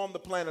people on the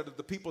planet are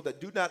the people that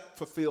do not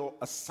fulfill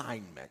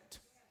assignment.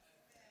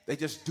 They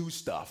just do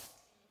stuff.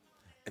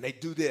 And they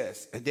do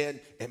this. And then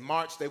in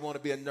March, they want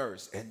to be a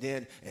nurse. And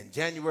then in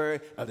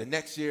January of the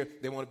next year,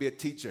 they want to be a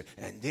teacher.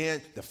 And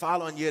then the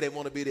following year, they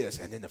want to be this.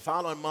 And then the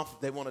following month,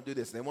 they want to do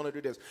this. And they want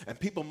to do this. And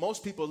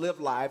most people live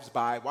lives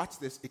by, watch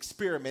this,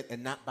 experiment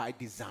and not by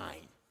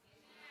design.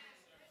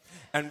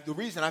 And the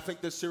reason I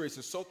think this series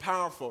is so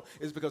powerful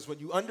is because when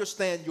you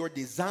understand your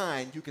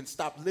design, you can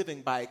stop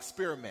living by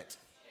experiment.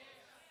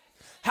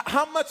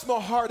 How much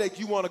more heartache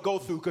you want to go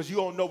through because you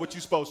don't know what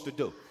you're supposed to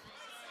do?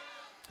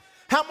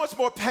 How much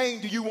more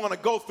pain do you want to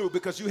go through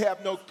because you have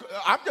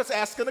I'm just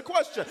asking a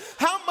question.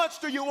 How much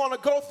do you want to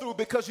go through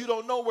because you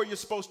don't know where you're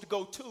supposed to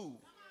go to?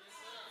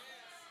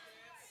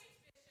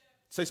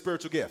 Say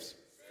spiritual gifts.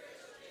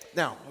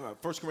 Now,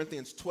 1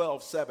 Corinthians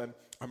 12:7,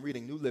 I'm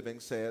reading New Living,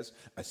 says,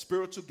 a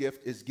spiritual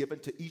gift is given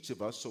to each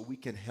of us so we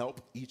can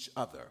help each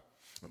other.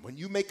 And when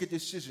you make a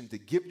decision to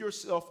give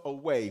yourself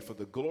away for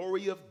the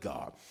glory of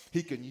God,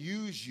 he can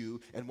use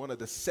you in one of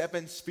the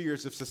 7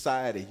 spheres of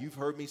society. You've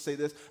heard me say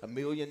this a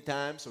million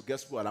times, so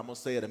guess what? I'm going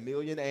to say it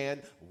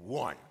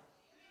 1,000,001.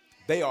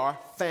 They are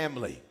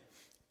family,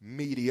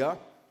 media,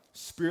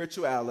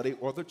 spirituality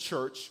or the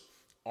church,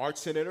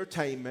 arts and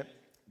entertainment,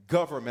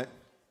 government,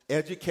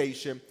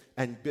 education,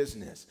 and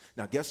business.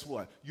 Now, guess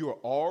what? You are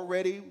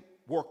already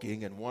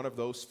working in one of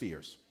those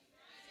spheres.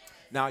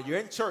 Now, you're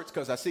in church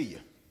because I see you.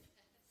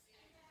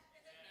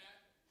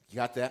 You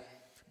got that?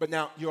 But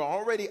now, you're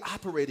already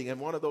operating in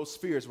one of those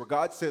spheres where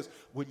God says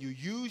when you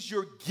use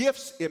your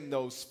gifts in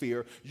those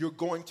spheres, you're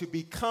going to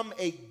become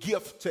a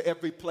gift to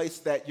every place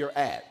that you're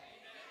at.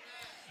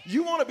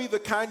 You want to be the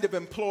kind of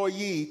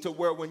employee to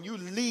where when you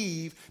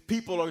leave,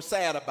 people are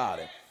sad about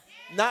it.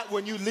 Not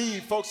when you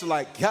leave, folks are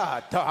like,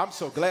 God, I'm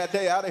so glad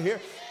they're out of here.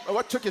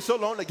 What took you so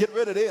long to get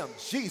rid of them?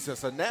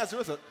 Jesus of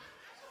Nazareth.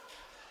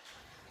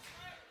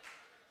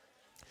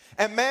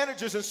 And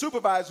managers and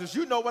supervisors,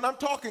 you know what I'm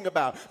talking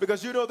about.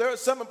 Because you know there are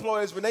some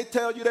employees, when they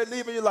tell you they're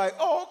leaving, you're like,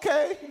 oh,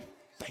 okay.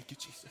 Thank you,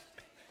 Jesus.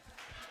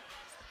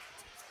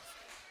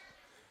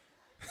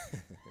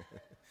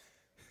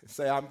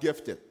 Say, I'm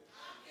gifted.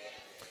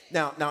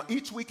 Now,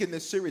 each week in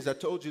this series, I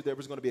told you there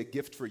was going to be a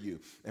gift for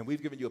you. And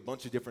we've given you a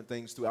bunch of different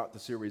things throughout the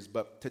series.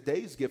 But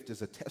today's gift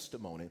is a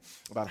testimony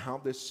about how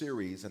this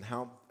series and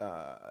how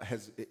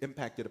has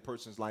impacted a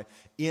person's life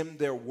in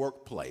their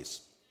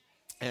workplace.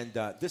 And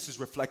this is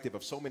reflective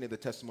of so many of the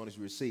testimonies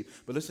we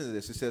receive. But listen to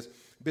this. It says,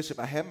 Bishop,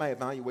 I had my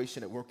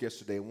evaluation at work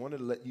yesterday. I wanted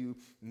to let you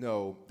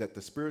know that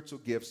the spiritual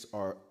gifts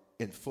are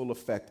in full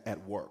effect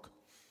at work.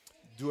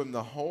 During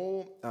the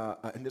whole,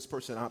 and this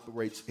person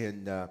operates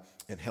in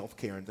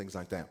healthcare and things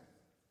like that.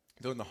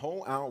 During the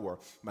whole hour,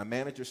 my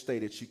manager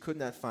stated she could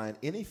not find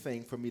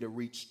anything for me to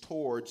reach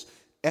towards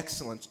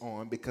excellence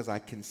on because I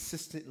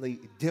consistently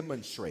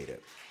demonstrated.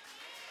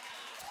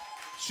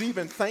 She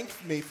even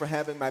thanked me for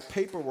having my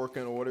paperwork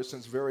in order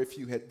since very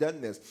few had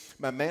done this.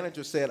 My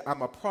manager said,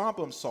 I'm a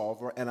problem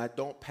solver and I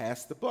don't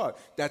pass the buck.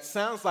 That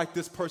sounds like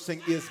this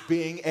person is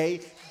being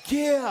a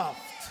gift.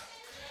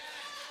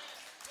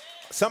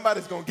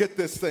 Somebody's going to get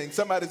this thing.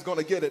 Somebody's going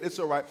to get it. It's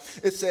all right.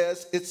 It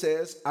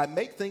says, I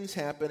make things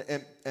happen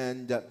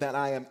and that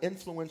I am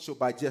influential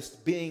by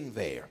just being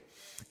there.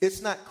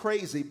 It's not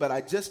crazy, but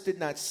I just did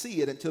not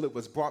see it until it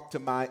was brought to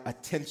my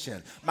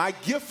attention. My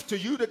gift to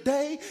you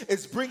today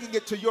is bringing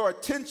it to your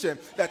attention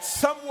that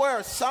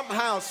somewhere,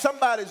 somehow,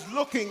 somebody's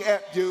looking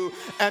at you,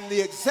 and the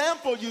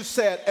example you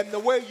set and the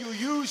way you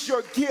use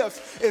your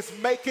gifts is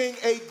making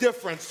a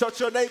difference.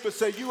 Touch your neighbor,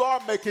 say, you are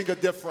making a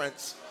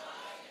difference.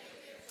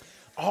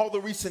 All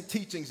the recent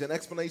teachings and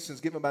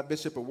explanations given by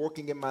Bishop are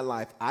working in my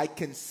life. I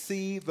can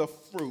see the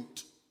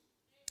fruit.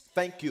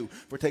 Thank you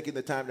for taking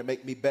the time to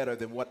make me better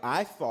than what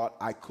I thought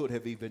I could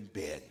have even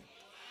been.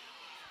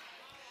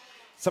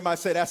 Somebody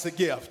say that's a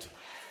gift.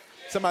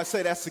 Somebody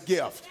say that's a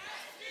gift.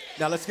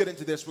 Now let's get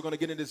into this. We're going to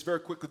get into this very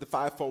quickly, the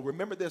fivefold.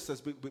 Remember this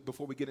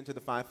before we get into the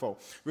fivefold.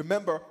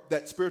 Remember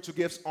that spiritual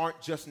gifts aren't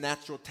just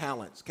natural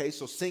talents, okay?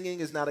 So singing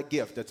is not a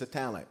gift, it's a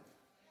talent.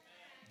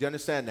 Do you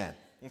understand that?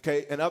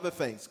 Okay, and other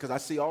things, because I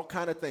see all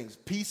kind of things.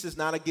 Peace is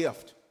not a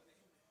gift.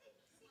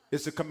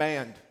 It's a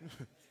command.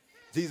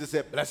 Jesus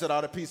said, blessed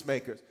are the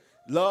peacemakers.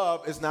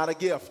 Love is not a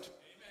gift.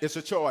 It's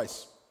a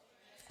choice.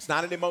 It's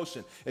not an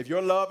emotion. If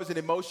your love is an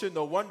emotion,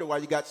 no wonder why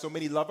you got so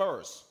many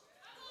lovers.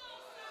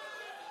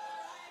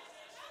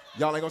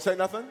 Y'all ain't going to say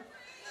nothing?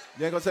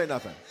 You ain't going to say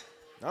nothing?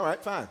 All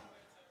right, fine.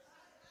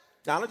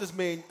 Now, I don't just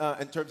mean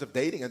in terms of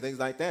dating and things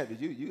like that. But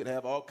you can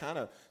have all kind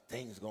of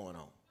things going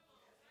on.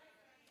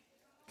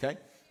 Okay?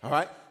 All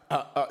right?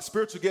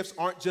 Spiritual gifts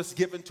aren't just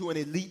given to an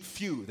elite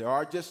few. There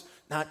are just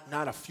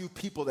not a few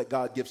people that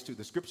God gives to.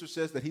 The scripture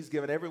says that he's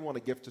given everyone a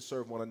gift to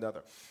serve one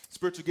another.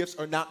 Spiritual gifts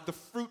are not the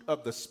fruit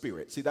of the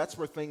Spirit. See, that's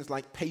where things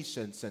like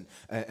patience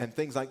and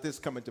things like this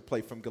come into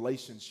play from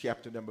Galatians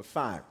chapter number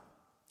 5.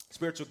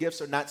 Spiritual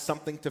gifts are not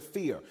something to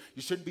fear.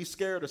 You shouldn't be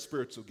scared of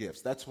spiritual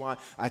gifts. That's why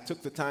I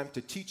took the time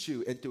to teach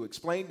you and to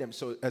explain them.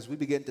 So as we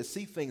begin to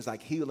see things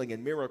like healing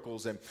and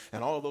miracles and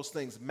all of those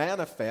things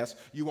manifest,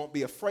 you won't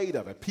be afraid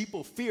of it.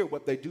 People fear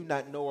what they do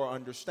not know or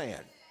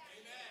understand.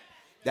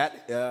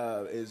 That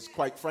is,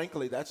 quite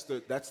frankly, that's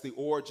the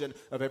origin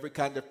of every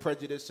kind of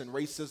prejudice and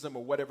racism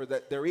or whatever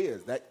that there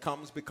is. That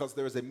comes because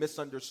there is a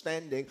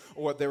misunderstanding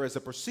or there is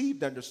a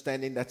perceived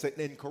understanding that's an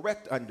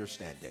incorrect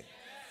understanding.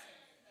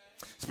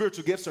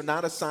 Spiritual gifts are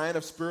not a sign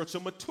of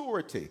spiritual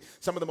maturity.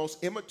 Some of the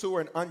most immature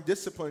and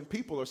undisciplined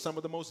people are some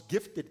of the most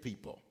gifted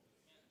people.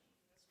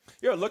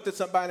 You ever looked at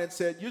somebody and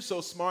said, you're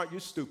so smart, you're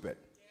stupid.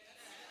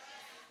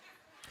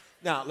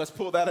 Now, let's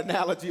pull that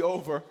analogy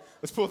over.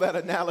 Let's pull that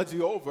analogy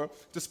over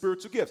to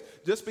spiritual gifts.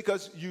 Just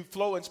because you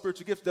flow in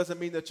spiritual gifts doesn't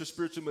mean that you're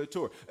spiritually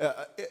mature.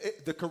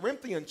 The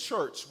Corinthian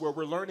church, where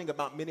we're learning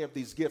about many of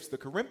these gifts, the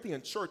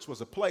Corinthian church was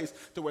a place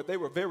to where they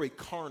were very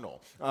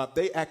carnal.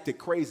 They acted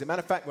crazy. Matter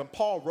of fact, when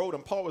Paul wrote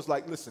them, Paul was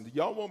like, listen, do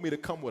y'all want me to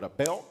come with a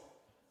belt?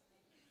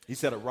 He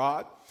said a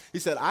rod. He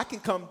said, I can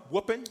come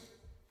whooping.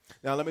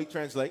 Now, let me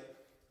translate.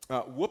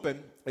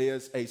 Whooping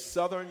is a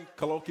southern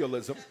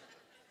colloquialism,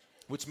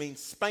 which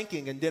means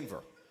spanking in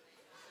Denver.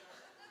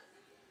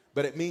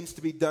 But it means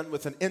to be done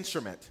with an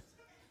instrument.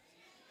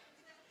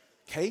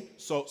 Okay,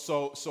 so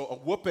a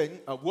whooping,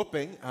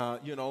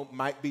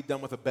 might be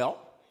done with a belt.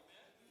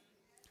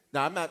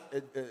 Now, I'm not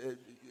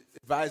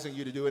advising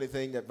you to do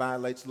anything that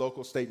violates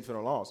local, state, and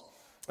federal laws.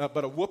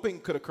 But a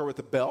whooping could occur with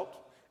a belt.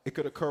 It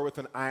could occur with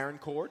an iron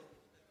cord.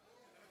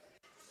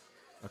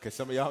 Okay,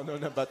 some of y'all know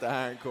nothing about the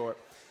iron cord.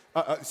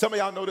 Some of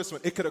y'all know this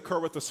one. It could occur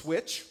with a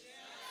switch.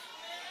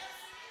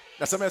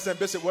 Now, somebody said,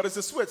 Bishop, what is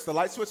a switch? The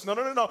light switch?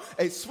 No.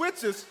 A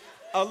switch is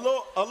a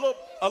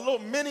little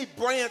mini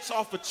branch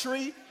off a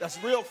tree that's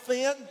real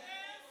thin.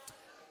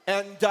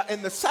 And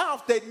in the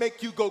South, they'd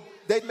make you go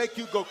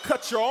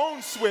cut your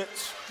own switch.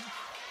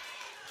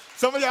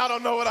 Some of y'all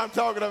don't know what I'm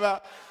talking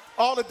about.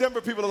 All the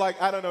Denver people are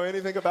like, I don't know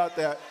anything about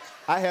that.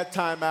 I had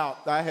time out.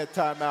 I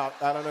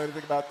don't know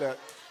anything about that.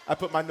 I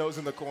put my nose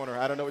in the corner.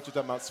 I don't know what you're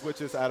talking about.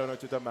 Switches, I don't know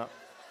what you're talking about.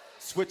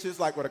 Switches,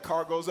 like when a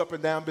car goes up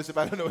and down, Bishop,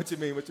 I don't know what you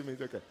mean. What you mean?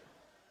 Okay.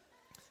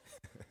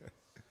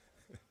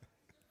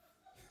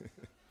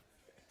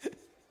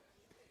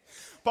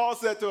 Paul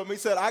said to him, he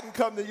said, I can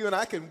come to you and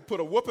I can put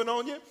a whooping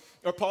on you.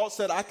 Or Paul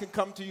said, I can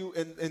come to you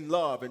in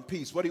love and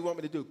peace. What do you want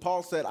me to do?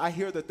 Paul said, I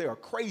hear that there are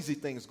crazy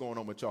things going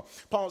on with y'all.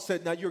 Paul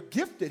said, now you're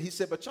gifted. He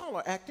said, but y'all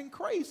are acting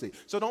crazy.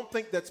 So don't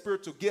think that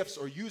spiritual gifts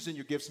or using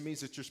your gifts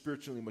means that you're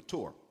spiritually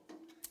mature.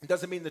 It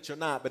doesn't mean that you're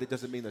not, but it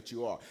doesn't mean that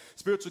you are.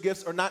 Spiritual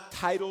gifts are not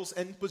titles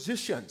and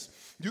positions.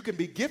 You can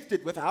be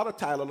gifted without a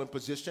title and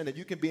position, and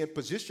you can be in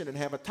position and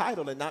have a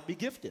title and not be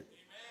gifted.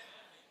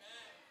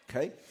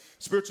 Okay?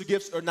 Spiritual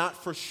gifts are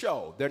not for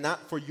show. They're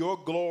not for your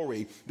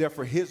glory. They're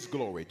for his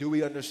glory. Do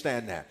we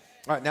understand that?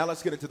 All right, now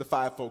let's get into the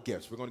fivefold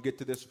gifts. We're going to get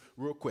to this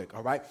real quick,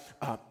 all right?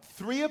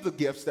 3 of the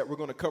gifts that we're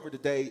going to cover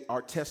today,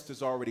 our test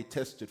is already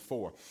tested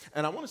for.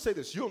 And I want to say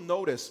this. You'll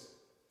notice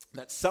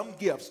that some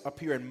gifts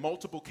appear in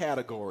multiple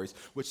categories,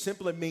 which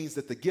simply means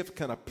that the gift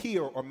can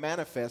appear or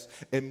manifest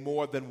in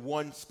more than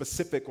one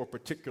specific or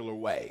particular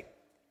way.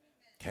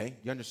 Okay?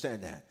 You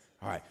understand that?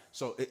 All right.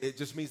 So it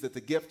just means that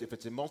the gift, if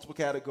it's in multiple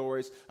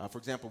categories, for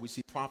example, we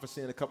see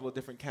prophecy in a couple of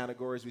different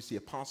categories. We see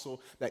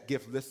apostle, that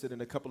gift listed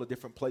in a couple of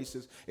different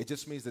places. It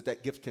just means that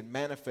that gift can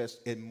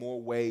manifest in more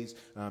ways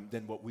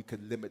than what we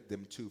could limit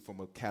them to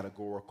from a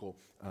categorical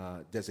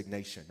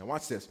designation. Now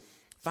watch this.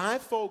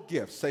 Fivefold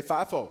gifts. Say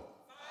fivefold.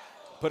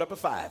 Put up a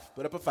 5.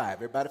 Put up a 5.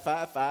 Everybody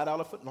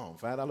 $5 foot long.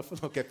 $5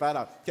 foot long. Okay,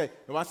 $5. Okay,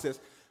 now watch this.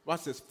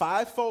 Watch this.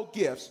 Fivefold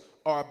gifts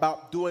are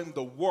about doing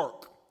the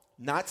work,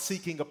 not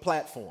seeking a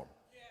platform.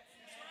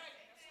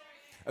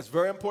 That's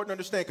very important to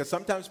understand, because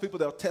sometimes people,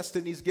 they'll test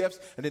in these gifts,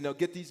 and then they'll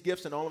get these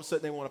gifts, and all of a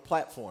sudden they want a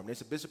platform. They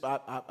say, Bishop,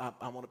 I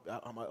want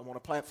a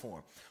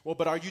platform. Well,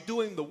 but are you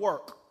doing the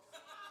work?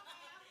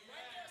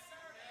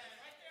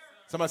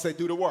 Somebody say,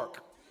 do the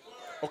work.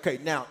 Okay,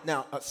 now,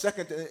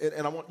 second,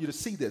 and I want you to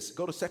see this.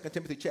 Go to 2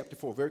 Timothy chapter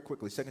 4 very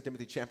quickly. 2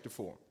 Timothy chapter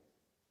 4.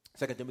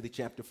 2 Timothy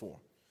chapter 4.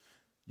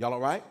 Y'all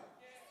all right?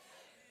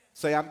 Yes.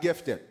 Say, I'm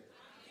gifted.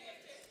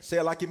 Say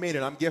it like you mean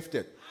it. I'm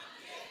gifted.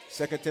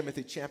 2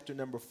 Timothy chapter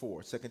number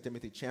 4. 2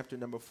 Timothy chapter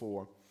number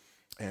 4.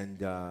 And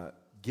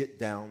get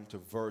down to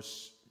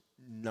verse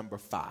number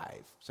 5.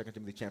 2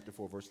 Timothy chapter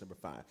 4, verse number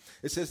 5.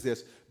 It says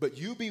this, but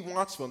you be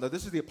watchful. Now,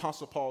 this is the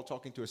Apostle Paul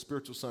talking to his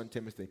spiritual son,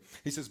 Timothy.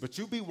 He says, but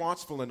you be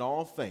watchful in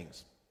all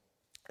things.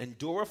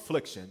 Endure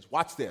afflictions.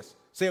 Watch this.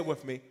 Say it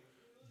with me.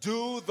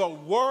 Do the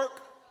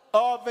work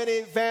of an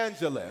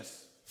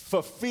evangelist.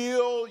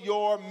 Fulfill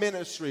your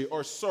ministry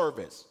or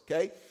service.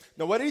 Okay?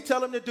 Now, what did he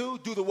tell him to do?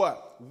 Do the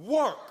what?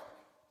 Work.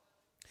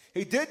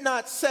 He did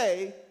not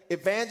say,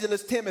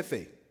 Evangelist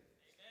Timothy.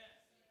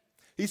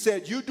 He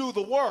said, you do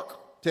the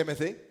work,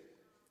 Timothy.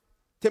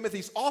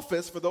 Timothy's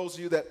office, for those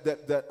of you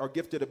that are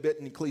gifted a bit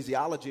in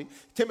ecclesiology,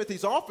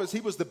 Timothy's office, he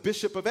was the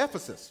bishop of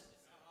Ephesus.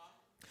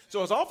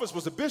 So his office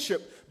was a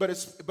bishop,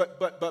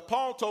 but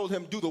Paul told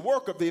him, do the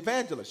work of the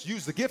evangelist.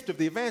 Use the gift of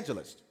the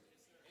evangelist.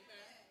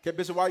 Okay,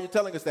 Bishop, why are you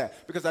telling us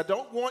that? Because I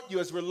don't want you,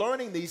 as we're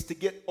learning these, to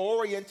get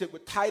oriented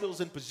with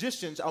titles and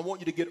positions. I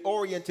want you to get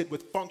oriented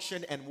with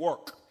function and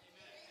work.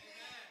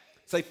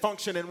 Say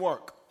function and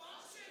work.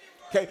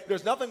 Okay,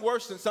 there's nothing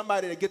worse than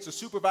somebody that gets a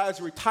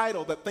supervisory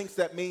title that thinks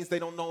that means they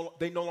no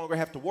longer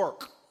have to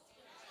work.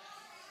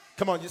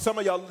 Come on, some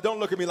of y'all, don't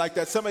look at me like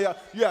that. Some of y'all,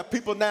 you have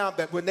people now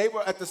that when they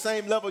were at the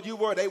same level you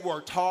were, they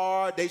worked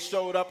hard, they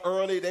showed up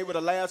early, they were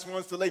the last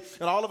ones to leave,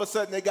 and all of a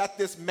sudden they got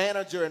this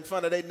manager in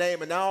front of their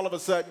name, and now all of a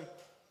sudden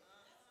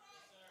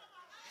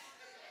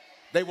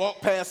they walk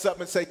past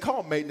something and say,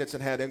 call maintenance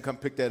and have them come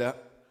pick that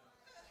up.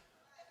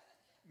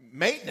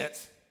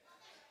 Maintenance?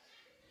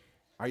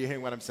 Are you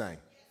hearing what I'm saying?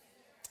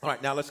 All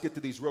right, now let's get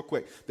to these real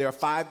quick. There are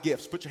 5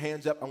 gifts. Put your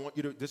hands up. I want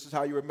you to, this is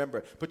how you remember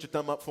it. Put your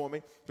thumb up for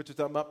me. Put your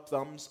thumb up,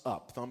 thumbs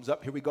up, thumbs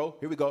up. Here we go,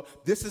 here we go.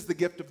 This is the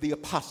gift of the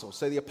apostle.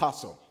 Say the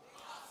apostle.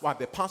 Why?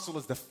 The apostle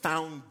is the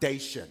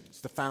foundation.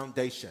 It's the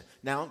foundation.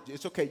 Now,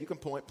 it's okay. You can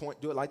point,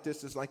 do it like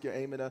this. It's like you're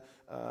aiming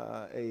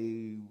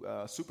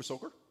a super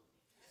soaker.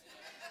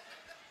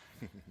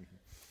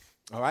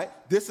 All right?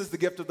 This is the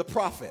gift of the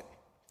prophet.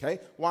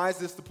 Okay? Why is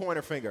this the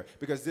pointer finger?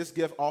 Because this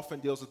gift often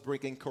deals with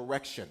bringing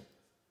correction.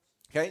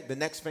 Okay, the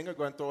next finger,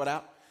 go ahead and throw it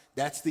out.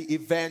 That's the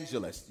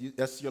evangelist.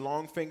 That's your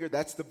long finger.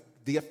 That's the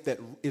gift that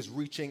is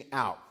reaching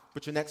out.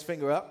 Put your next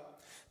finger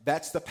up.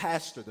 That's the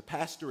pastor. The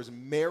pastor is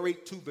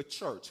married to the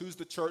church. Who's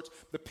the church?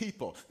 The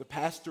people. The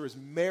pastor is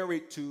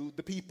married to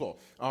the people.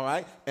 All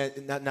right?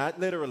 And not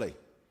literally.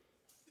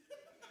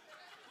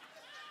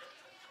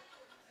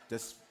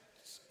 Just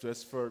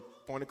for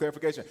point of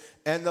clarification.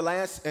 And the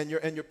last, and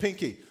your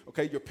pinky.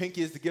 Okay, your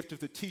pinky is the gift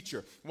of the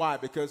teacher. Why?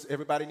 Because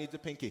everybody needs a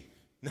pinky.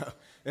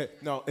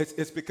 No,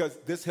 it's because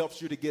this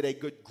helps you to get a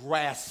good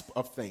grasp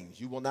of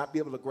things. You will not be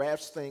able to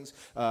grasp things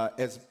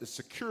as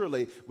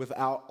securely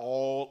without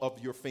all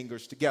of your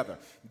fingers together.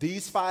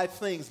 These 5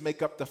 things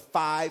make up the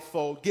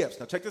 5-fold gifts.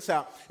 Now check this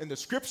out. In the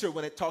scripture,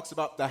 when it talks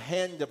about the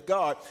hand of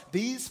God,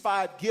 these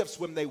 5 gifts,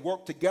 when they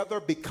work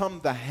together,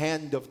 become the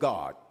hand of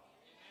God.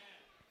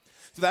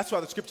 So that's why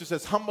the scripture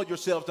says, humble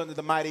yourselves under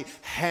the mighty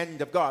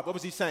hand of God. What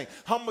was he saying?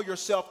 Humble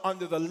yourself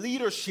under the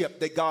leadership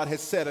that God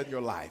has set in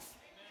your life.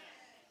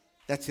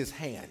 That's his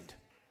hand.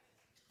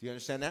 Do you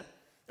understand that?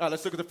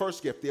 Let's look at the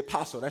first gift, the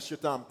apostle. That's your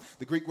thumb.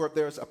 The Greek word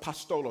there is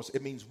apostolos.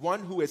 It means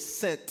one who is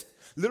sent.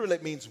 Literally,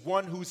 it means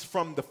one who's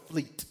from the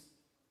fleet.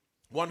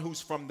 One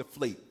who's from the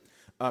fleet.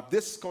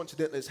 This,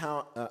 coincidentally, is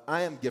how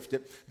I am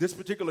gifted. This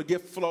particular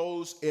gift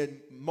flows in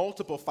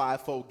multiple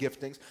fivefold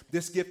giftings.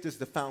 This gift is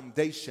the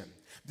foundation.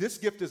 This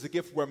gift is a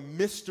gift where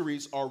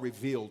mysteries are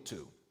revealed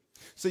to.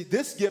 See,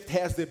 this gift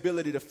has the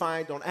ability to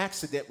find on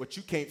accident what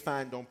you can't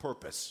find on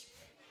purpose.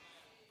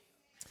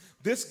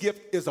 This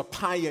gift is a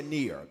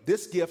pioneer.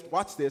 This gift,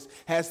 watch this,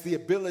 has the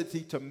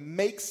ability to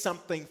make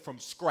something from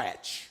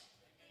scratch.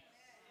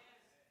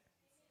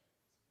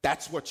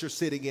 That's what you're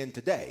sitting in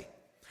today.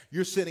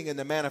 You're sitting in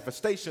the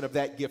manifestation of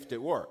that gift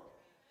at work.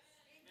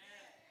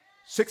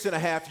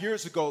 6.5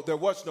 years ago, there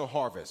was no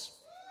harvest.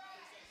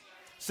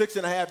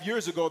 6.5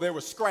 years ago, there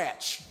was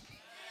scratch.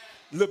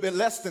 A little bit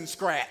less than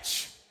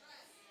scratch.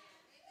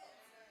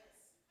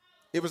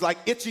 It was like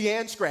itchy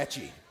and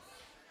scratchy.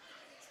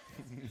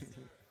 Do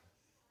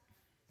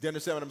you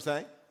understand what I'm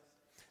saying?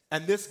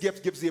 And this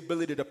gift gives the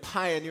ability to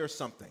pioneer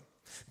something.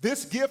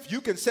 This gift,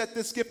 you can set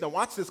this gift. Now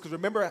watch this, because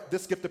remember,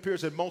 this gift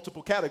appears in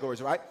multiple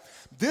categories, right?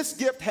 This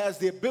gift has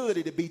the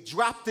ability to be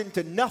dropped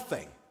into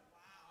nothing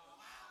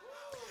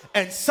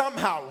and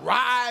somehow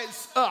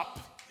rise up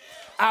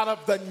out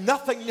of the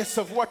nothingness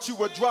of what you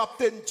were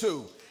dropped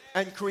into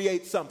and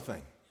create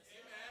something.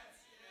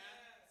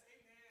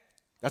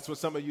 That's what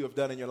some of you have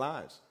done in your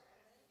lives.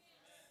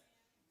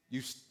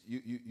 You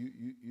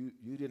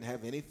didn't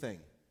have anything.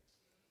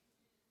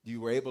 You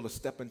were able to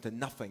step into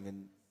nothing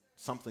and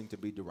something to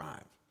be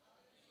derived.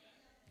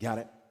 Got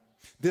it?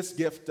 This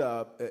gift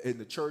in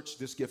the church,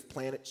 this gift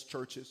planets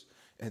churches,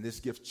 and this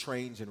gift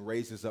trains and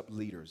raises up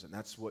leaders. And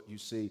that's what you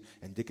see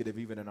indicative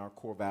even in our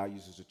core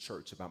values as a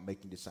church about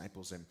making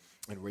disciples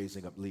and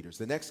raising up leaders.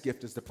 The next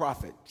gift is the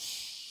prophet.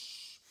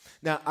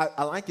 Now,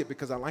 I like it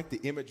because I like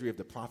the imagery of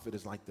the prophet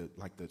as like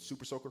the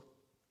super soaker.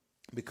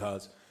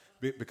 Because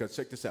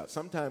check this out.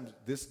 Sometimes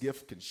this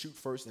gift can shoot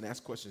first and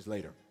ask questions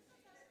later.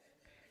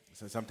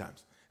 So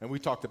sometimes. And we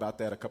talked about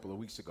that a couple of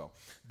weeks ago.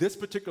 This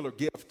particular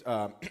gift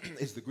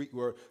is the Greek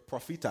word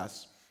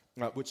prophetas,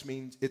 which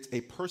means it's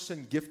a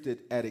person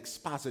gifted at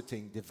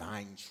expositing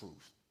divine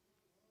truth.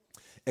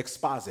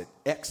 Exposit,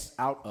 X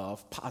out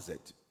of,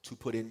 posit, to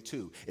put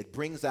into. It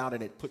brings out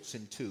and it puts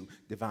into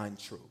divine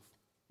truth.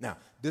 Now,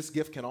 this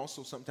gift can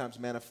also sometimes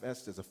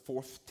manifest as a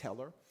forth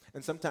teller.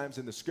 And sometimes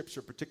in the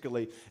scripture,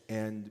 particularly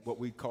in what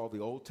we call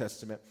the Old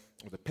Testament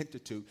or the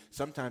Pentateuch,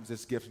 sometimes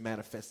this gift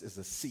manifests as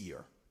a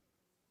seer.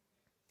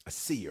 A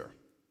seer.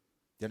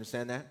 You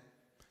understand that?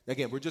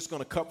 Again, we're just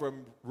going to cover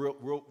them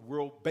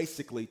real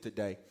basically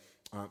today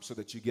so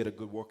that you get a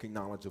good working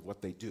knowledge of what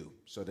they do.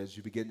 So that as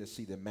you begin to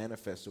see them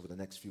manifest over the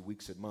next few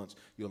weeks and months,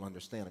 you'll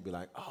understand and be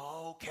like,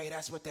 oh, okay,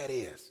 that's what that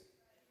is.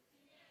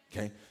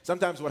 Okay?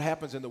 Sometimes what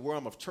happens in the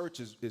realm of church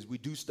is we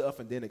do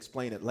stuff and then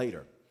explain it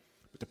later.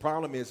 But the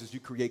problem is you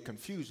create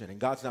confusion, and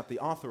God's not the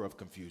author of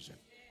confusion.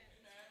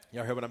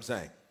 Y'all hear what I'm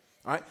saying?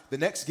 All right? The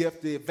next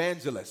gift, the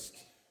evangelist.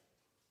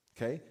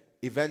 Okay?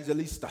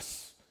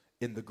 Evangelistas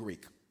in the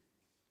Greek.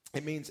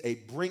 It means a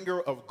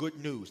bringer of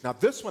good news. Now,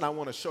 this one I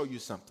want to show you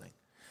something.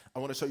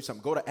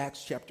 Go to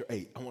Acts chapter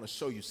 8. I want to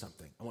show you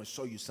something. I want to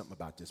show you something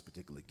about this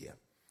particular gift.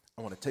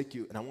 I want to take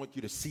you, and I want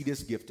you to see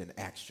this gift in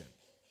action.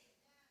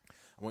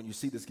 I want you to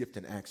see this gift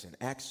in action.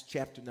 Acts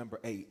chapter number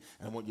 8,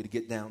 and I want you to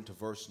get down to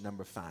verse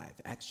number 5.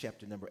 Acts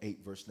chapter number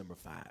 8, verse number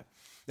 5.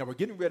 Now, we're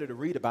getting ready to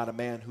read about a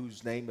man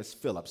whose name is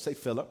Philip. Say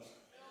Philip.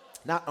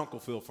 Not Uncle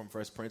Phil from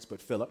Fresh Prince,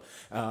 but Philip.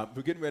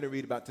 We're getting ready to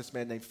read about this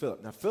man named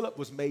Philip. Now, Philip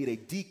was made a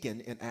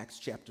deacon in Acts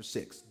chapter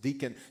 6.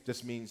 Deacon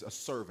just means a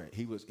servant.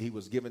 He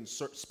was given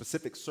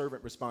specific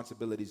servant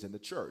responsibilities in the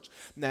church.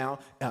 Now,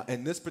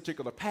 in this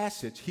particular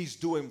passage, he's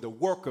doing the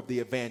work of the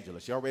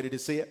evangelist. Y'all ready to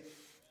see it?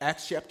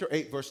 Acts chapter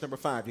 8, verse number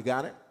 5. You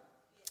got it?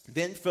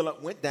 Then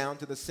Philip went down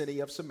to the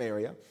city of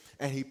Samaria,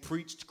 and he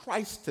preached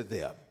Christ to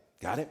them.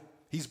 Got it?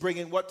 He's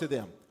bringing what to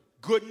them?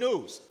 Good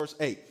news. Verse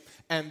 8.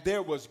 And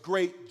there was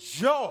great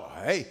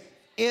joy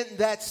in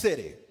that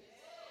city.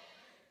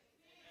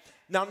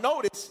 Now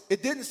notice,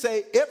 it didn't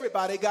say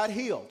everybody got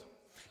healed.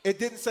 It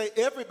didn't say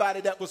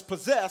everybody that was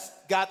possessed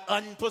got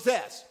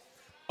unpossessed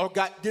or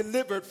got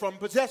delivered from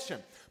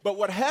possession. But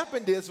what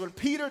happened is when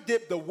Philip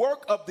did the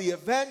work of the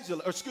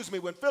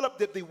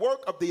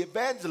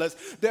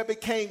evangelist, there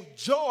became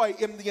joy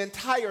in the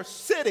entire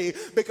city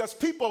because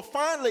people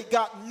finally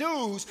got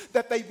news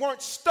that they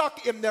weren't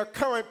stuck in their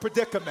current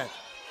predicament.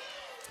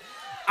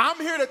 I'm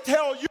here to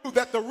tell you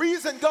that the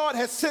reason God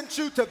has sent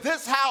you to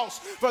this house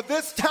for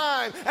this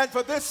time and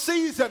for this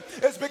season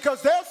is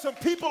because there's some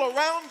people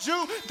around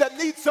you that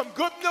need some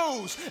good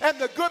news. And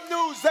the good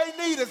news they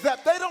need is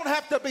that they don't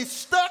have to be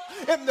stuck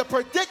in the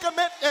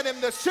predicament and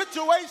in the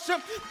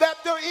situation that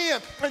they're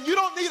in. And you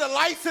don't need a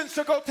license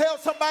to go tell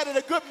somebody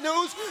the good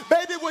news.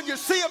 Baby, when you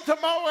see them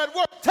tomorrow at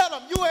work, tell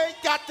them you ain't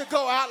got to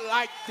go out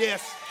like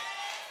this.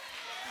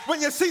 When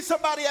you see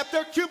somebody at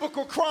their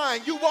cubicle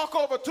crying, you walk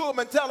over to them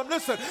and tell them,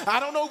 listen, I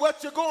don't know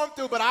what you're going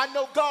through, but I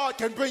know God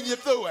can bring you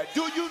through it.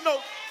 Do you know?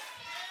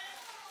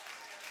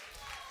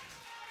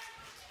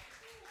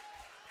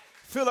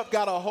 Philip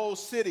got a whole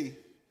city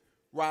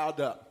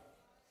riled up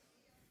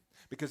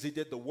because he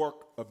did the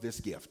work of this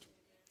gift.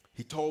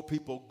 He told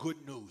people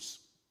good news.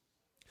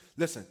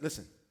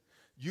 Listen.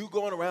 You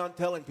going around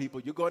telling people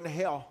you're going to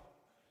hell.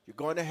 You're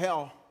going to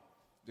hell.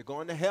 You're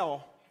going to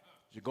hell.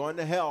 You're going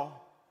to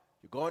hell.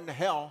 You're going to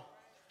hell.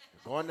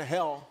 You're going to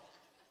hell.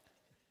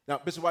 Now,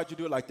 Bishop, why'd you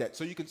do it like that?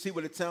 So you can see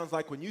what it sounds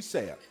like when you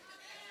say it.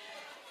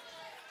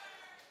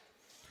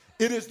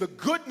 It is the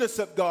goodness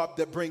of God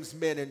that brings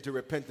men into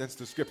repentance,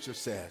 the scripture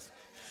says.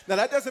 Now,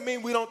 that doesn't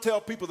mean we don't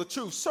tell people the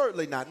truth.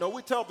 Certainly not. No,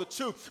 we tell the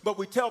truth, but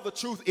we tell the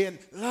truth in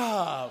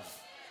love.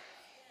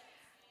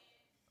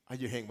 Are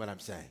you hearing what I'm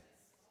saying?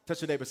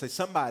 Touch your neighbor and say,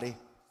 somebody,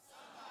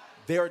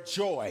 their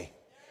joy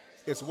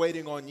is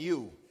waiting on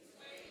you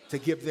to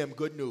give them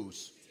good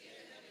news.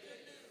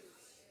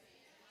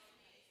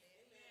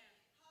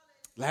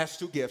 Last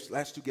two gifts,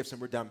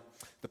 and we're done.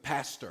 The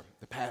pastor.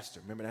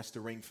 Remember, that's the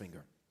ring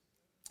finger.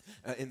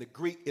 In the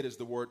Greek, it is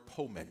the word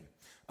pomen,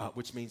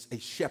 which means a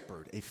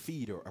shepherd, a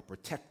feeder, a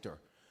protector,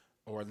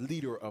 or a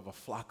leader of a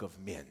flock of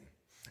men.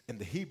 In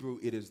the Hebrew,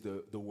 it is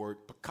the word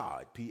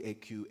pakad,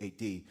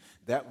 P-A-Q-A-D.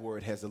 That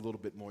word has a little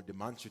bit more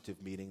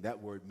demonstrative meaning. That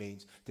word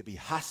means to be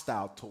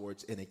hostile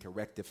towards in a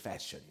corrective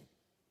fashion.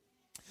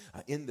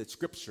 In the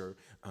scripture,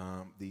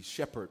 the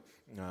shepherd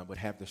would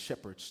have the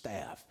shepherd's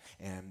staff.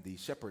 And the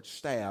shepherd's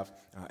staff,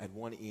 at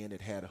one end,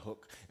 it had a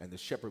hook. And the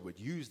shepherd would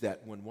use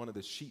that when one of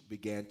the sheep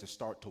began to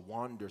start to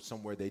wander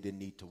somewhere they didn't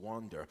need to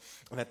wander.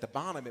 And at the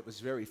bottom, it was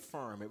very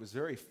firm. It was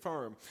very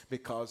firm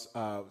because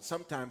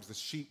sometimes the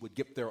sheep would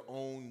get their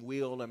own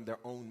will and their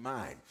own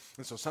mind.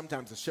 And so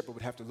sometimes the shepherd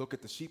would have to look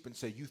at the sheep and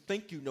say, you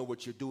think you know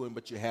what you're doing,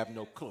 but you have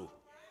no clue.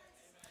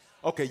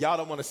 Okay, y'all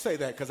don't want to say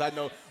that because I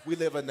know we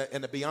live in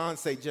the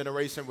Beyonce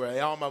generation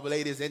where all my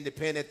ladies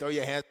independent, throw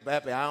your hands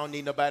up, I don't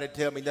need nobody to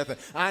tell me nothing.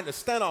 I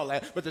understand all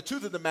that, but the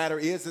truth of the matter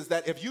is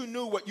that if you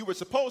knew what you were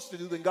supposed to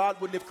do, then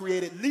God wouldn't have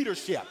created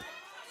leadership.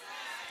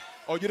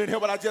 Oh, you didn't hear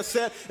what I just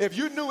said? If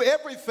you knew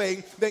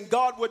everything, then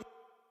God would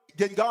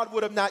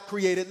have not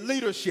created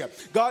leadership.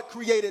 God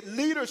created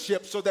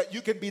leadership so that you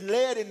can be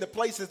led in the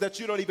places that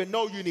you don't even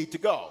know you need to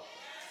go.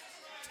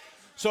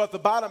 So at the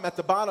bottom of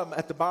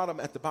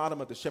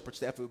the shepherd's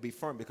staff, it would be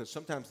firm because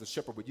sometimes the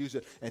shepherd would use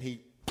it and he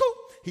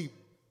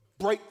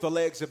break the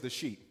legs of the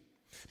sheep.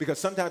 Because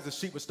sometimes the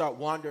sheep would start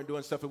wandering,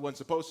 doing stuff it wasn't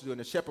supposed to do, and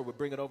the shepherd would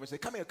bring it over and say,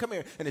 come here,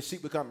 and the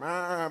sheep would come,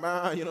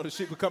 the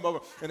sheep would come over,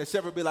 and the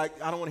shepherd would be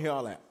like, I don't want to hear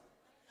all that.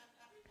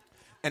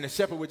 And the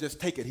shepherd would just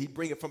take it. He'd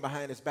bring it from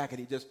behind his back, and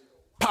he'd just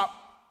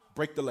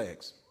break the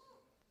legs.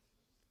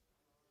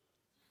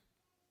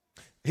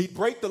 He'd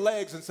break the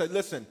legs and say,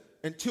 listen,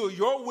 until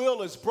your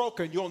will is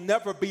broken, you'll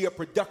never be a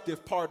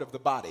productive part of the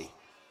body.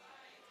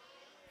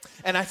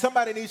 And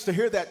somebody needs to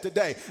hear that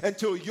today.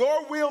 Until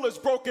your will is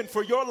broken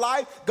for your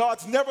life,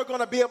 God's never going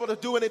to be able to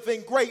do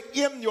anything great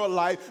in your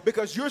life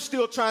because you're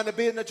still trying to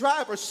be in the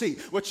driver's seat.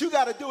 What you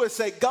got to do is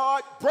say,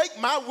 God, break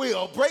my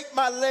will, break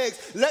my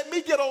legs. Let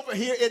me get over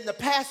here in the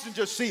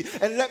passenger seat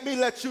and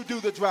let you do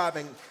the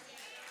driving.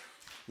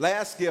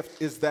 Last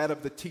gift is that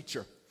of the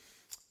teacher.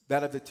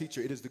 That of the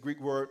teacher. It is the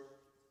Greek word.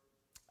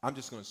 I'm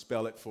just going to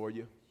spell it for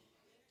you,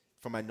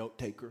 for my note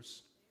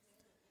takers.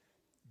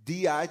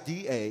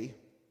 Didaskalos.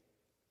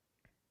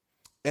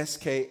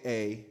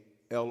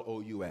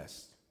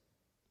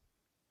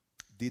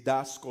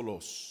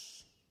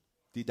 Didaskalos.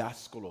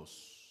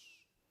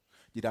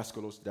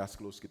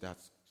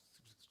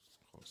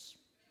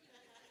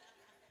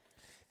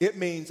 It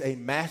means a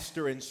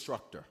master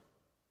instructor.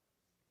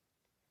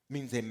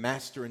 Means a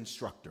master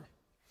instructor.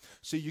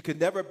 So you can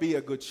never be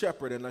a good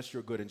shepherd unless you're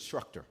a good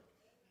instructor.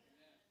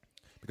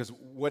 Because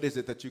what is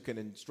it that you can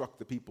instruct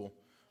the people?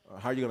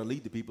 How are you going to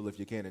lead the people if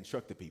you can't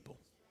instruct the people?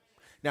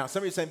 Now,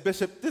 some of you are saying,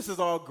 Bishop, this is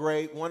all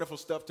great, wonderful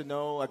stuff to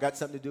know. I got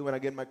something to do when I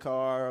get in my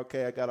car.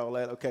 Okay, I got all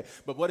that. Okay,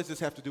 but what does this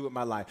have to do with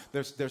my life?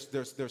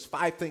 There's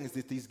 5 things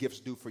that these gifts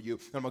do for you.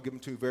 And I'm going to give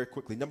them to you very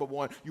quickly. Number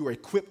 1, you are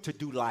equipped to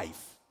do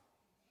life.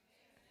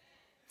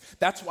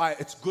 That's why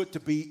it's good to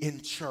be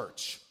in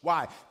church.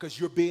 Why? Because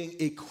you're being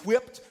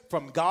equipped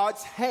from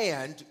God's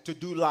hand to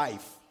do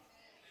life.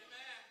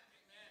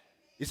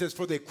 He says,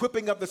 for the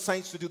equipping of the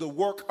saints to do the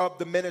work of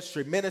the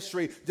ministry.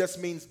 Ministry just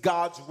means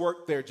God's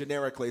work there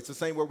generically. It's the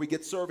same where we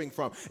get serving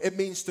from. It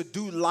means to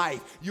do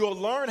life. You'll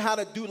learn how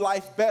to do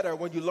life better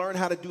when you learn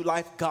how to do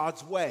life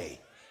God's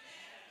way.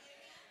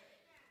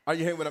 Are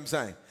you hearing what I'm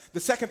saying? The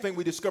second thing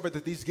we discovered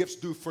that these gifts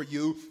do for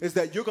you is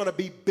that you're going to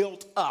be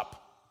built up.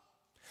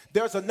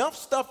 There's enough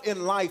stuff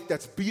in life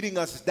that's beating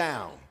us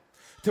down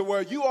to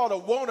where you ought to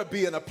want to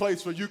be in a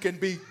place where you can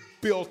be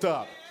built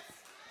up.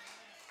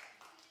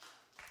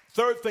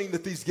 Third thing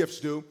that these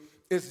gifts do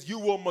is you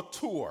will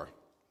mature.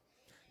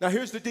 Now,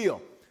 here's the deal.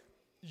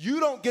 You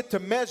don't get to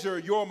measure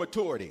your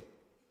maturity.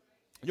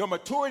 Your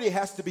maturity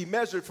has to be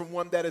measured from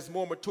one that is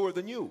more mature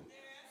than you.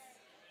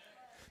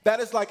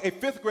 That is like a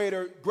 5th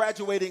grader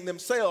graduating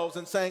themselves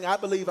and saying, I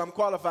believe I'm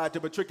qualified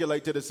to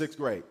matriculate to the 6th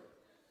grade.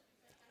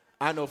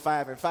 I know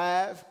 5 and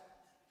 5.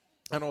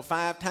 I know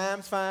 5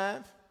 times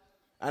 5.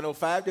 I know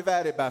 5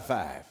 divided by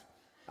 5.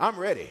 I'm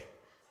ready.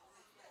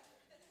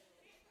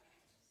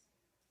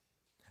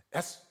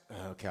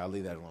 Okay, I'll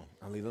leave that alone.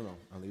 I'll leave it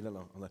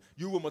alone.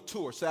 You will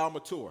mature. Say, I'll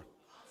mature.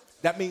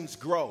 That means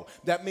grow.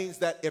 That means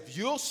that if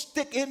you'll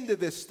stick into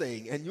this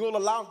thing and you'll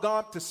allow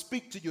God to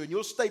speak to you and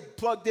you'll stay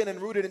plugged in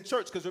and rooted in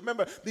church, because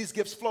remember, these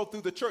gifts flow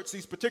through the church,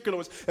 these particular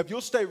ones. If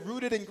you'll stay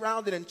rooted and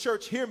grounded in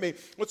church, hear me,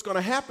 what's going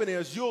to happen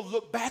is you'll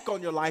look back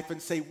on your life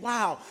and say,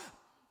 wow,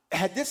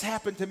 had this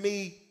happened to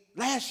me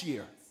last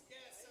year?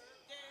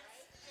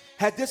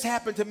 Had this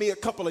happened to me a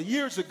couple of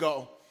years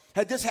ago?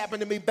 Had this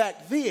happened to me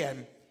back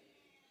then?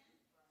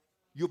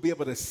 You'll be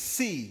able to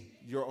see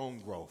your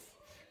own growth.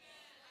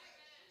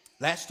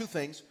 Last two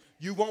things,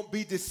 you won't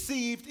be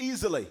deceived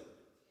easily.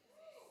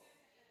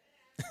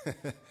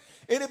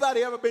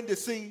 Anybody ever been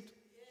deceived?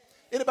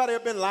 Anybody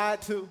ever been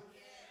lied to?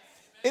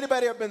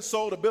 Anybody ever been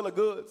sold a bill of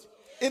goods?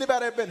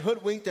 Anybody ever been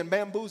hoodwinked and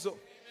bamboozled?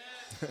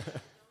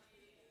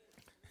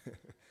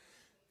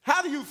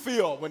 How do you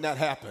feel when that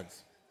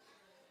happens?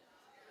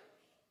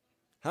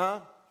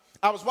 Huh?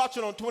 I was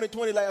watching on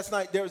 2020 last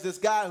night. There was this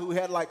guy who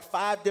had like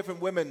 5 different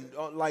women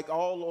like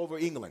all over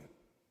England.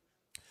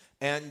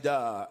 And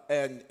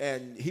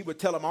he would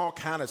tell them all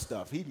kind of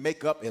stuff. He'd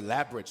make up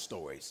elaborate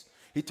stories.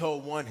 He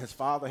told one his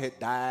father had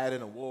died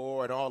in a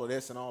war and all of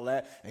this and all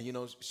that. And, you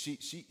know,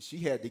 she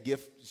had the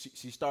gift.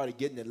 She started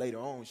getting it later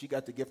on. She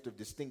got the gift of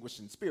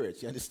distinguishing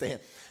spirits, you understand?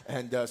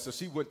 And so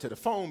she went to the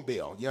phone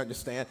bill, you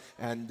understand?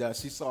 And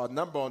she saw a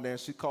number on there.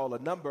 And she called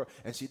a number,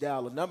 and she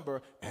dialed a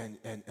number, and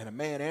a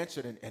man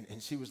answered.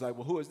 And she was like,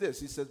 well, who is this?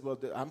 He said, well,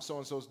 I'm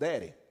so-and-so's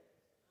daddy.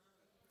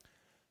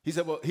 He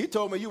said, well, he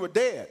told me you were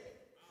dead.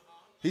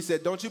 He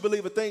said, don't you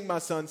believe a thing my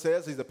son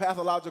says? He's a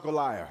pathological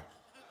liar.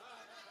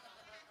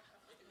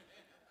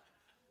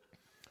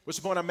 What's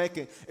the point I'm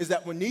making? Is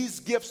that when these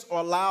gifts are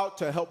allowed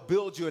to help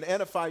build you and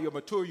edify you and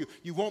mature you,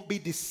 you won't be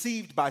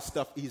deceived by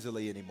stuff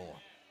easily anymore.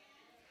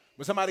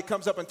 When somebody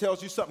comes up and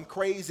tells you something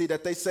crazy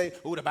that they say,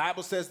 oh, the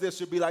Bible says this,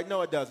 you'll be like,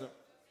 no, it doesn't.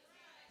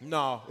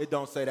 No, it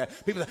don't say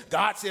that. People say,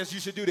 God says you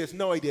should do this.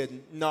 No, he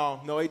didn't. No,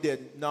 he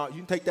didn't. No, you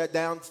can take that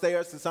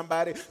downstairs to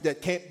somebody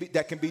that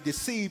can be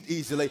deceived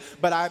easily.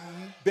 But I've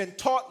been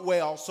taught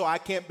well, so I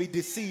can't be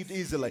deceived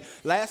easily.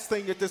 Last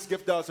thing that this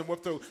gift does, and we're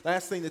through,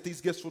 last thing that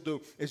these gifts will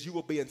do is you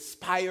will be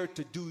inspired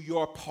to do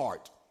your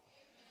part.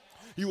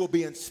 You will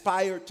be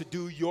inspired to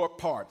do your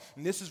part.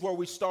 And this is where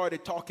we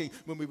started talking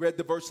when we read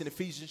the verse in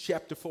Ephesians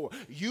chapter 4.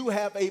 You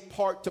have a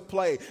part to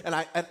play. And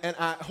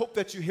I hope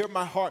that you hear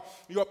my heart.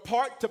 Your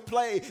part to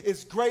play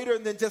is greater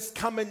than just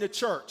coming to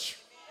church.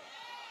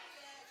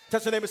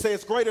 Touch your neighbor and say,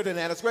 it's greater than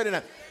that. It's greater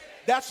than that.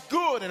 That's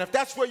good. And if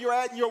that's where you're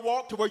at in your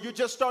walk to where you're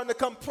just starting to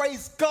come,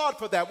 praise God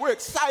for that. We're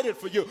excited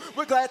for you.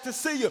 We're glad to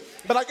see you.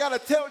 But I got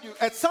to tell you,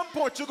 at some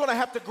point, you're going to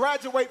have to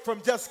graduate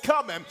from just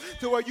coming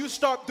to where you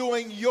start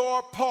doing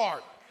your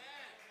part.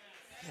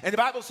 And the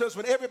Bible says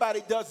when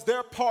everybody does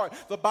their part,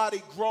 the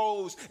body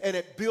grows and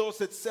it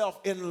builds itself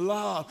in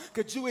love.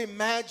 Could you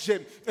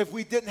imagine if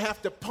we didn't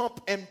have to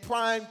pump and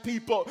prime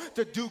people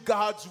to do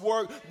God's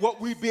work, what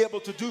we'd be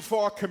able to do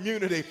for our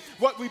community,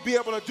 what we'd be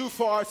able to do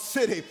for our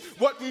city,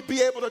 what we'd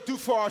be able to do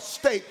for our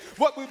state,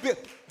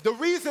 the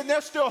reason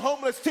there's still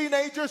homeless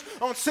teenagers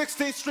on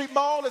 16th Street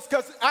Mall is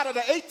because out of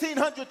the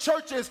 1,800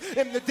 churches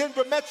in the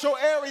Denver metro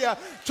area,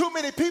 too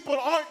many people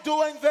aren't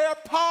doing their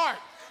part.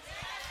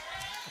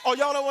 Oh,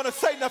 y'all don't want to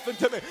say nothing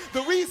to me.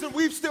 The reason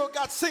we've still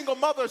got single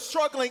mothers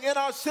struggling in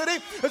our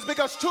city is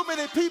because too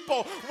many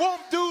people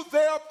won't do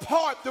their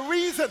part. The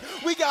reason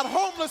we got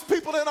homeless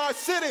people in our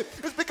city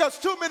is because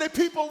too many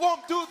people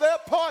won't do their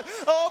part.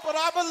 Oh, but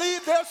I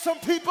believe there's some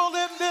people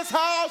in this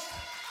house.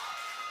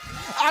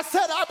 I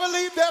said I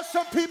believe there's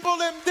some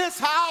people in this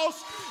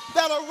house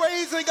that are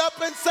raising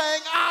up and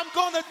saying, I'm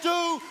going to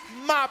do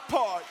my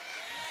part.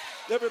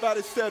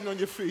 Everybody standing on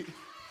your feet.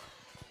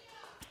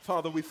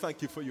 Father, we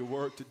thank you for your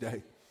word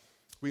today.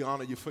 We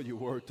honor you for your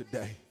word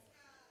today.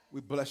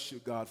 We bless you,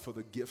 God, for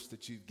the gifts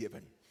that you've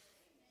given.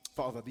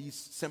 Father, these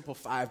simple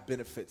 5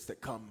 benefits that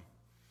come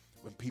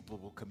when people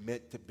will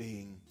commit to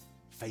being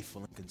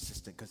faithful and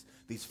consistent, because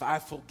these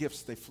 5-fold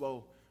gifts, they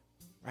flow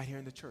right here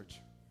in the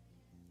church.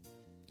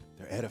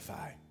 They're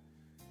edified.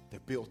 They're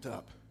built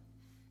up.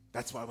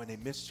 That's why when they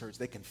miss church,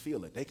 they can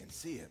feel it. They can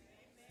see it.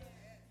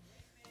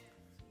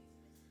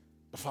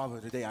 But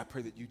Father, today I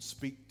pray that you'd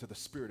speak to the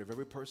spirit of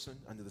every person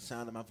under the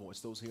sound of my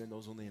voice, those here and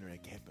those on the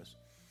internet campus,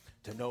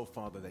 to know,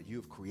 Father, that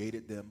you've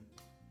created them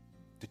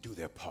to do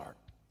their part.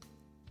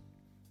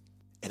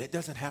 And it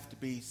doesn't have to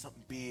be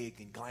something big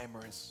and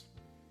glamorous.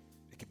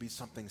 It could be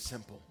something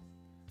simple.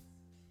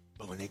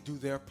 But when they do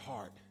their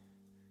part,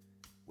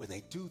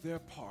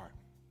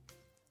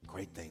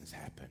 great things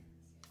happen.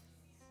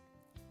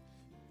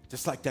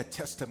 Just like that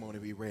testimony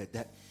we read,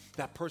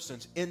 that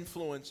person's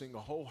influencing a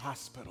whole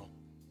hospital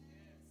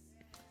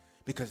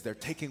because they're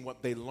taking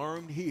what they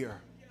learned here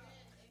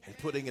and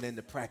putting it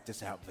into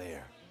practice out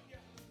there.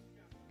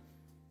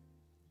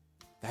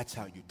 That's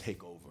how you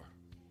take over.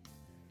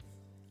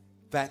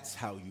 That's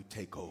how you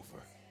take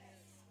over.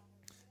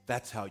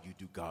 That's how you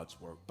do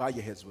God's work. Bow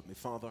your heads with me.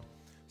 Father,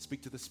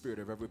 speak to the spirit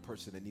of every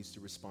person that needs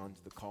to respond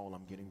to the call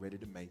I'm getting ready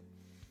to make.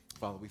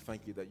 Father, we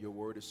thank you that your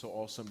word is so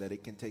awesome that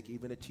it can take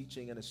even a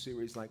teaching and a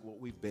series like what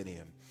we've been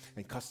in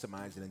and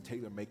customize it and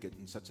tailor-make it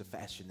in such a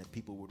fashion that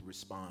people would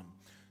respond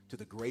to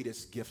the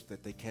greatest gift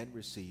that they can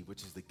receive,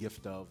 which is the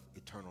gift of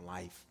eternal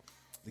life,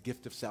 the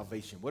gift of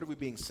salvation. What are we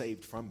being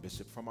saved from,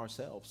 Bishop? From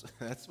ourselves.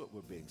 That's what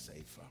we're being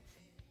saved from.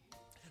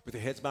 With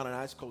your heads bowed and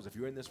eyes closed, if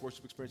you're in this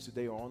worship experience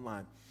today or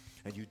online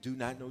and you do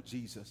not know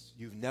Jesus,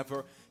 you've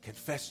never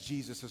confessed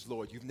Jesus as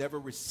Lord, you've never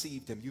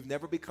received him, you've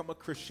never become a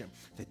Christian,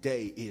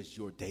 today is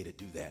your day to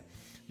do that.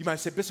 You might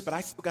say, Bishop, but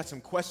I still got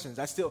some questions.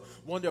 I still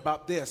wonder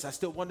about this. I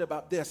still wonder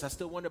about this. I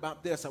still wonder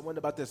about this. I wonder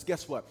about this.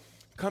 Guess what?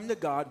 Come to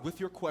God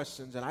with your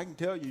questions, and I can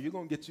tell you, you're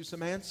going to get you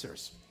some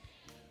answers.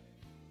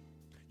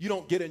 You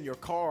don't get in your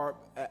car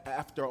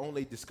after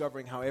only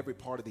discovering how every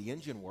part of the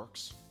engine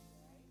works.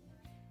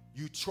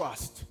 You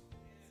trust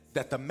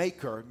that the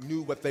maker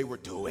knew what they were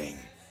doing.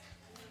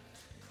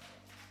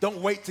 Don't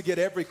wait to get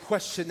every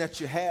question that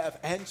you have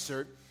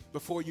answered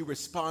before you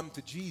respond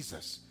to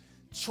Jesus.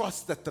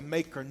 Trust that the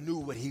maker knew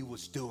what he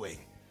was doing.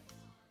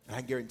 And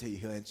I guarantee you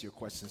he'll answer your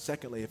question.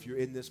 Secondly, if you're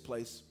in this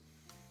place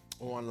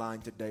or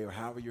online today or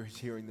however you're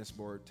hearing this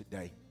word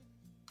today,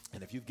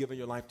 and if you've given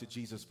your life to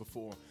Jesus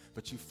before,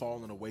 but you've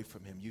fallen away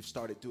from him, you've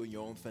started doing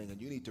your own thing, and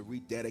you need to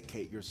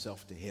rededicate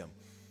yourself to him,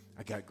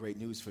 I got great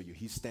news for you.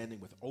 He's standing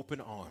with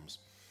open arms,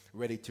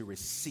 ready to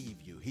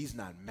receive you. He's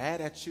not mad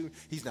at you.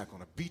 He's not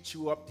going to beat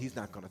you up. He's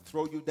not going to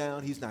throw you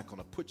down. He's not going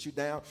to put you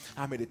down.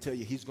 I'm here to tell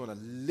you, he's going to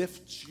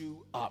lift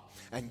you up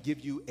and give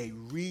you a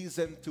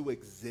reason to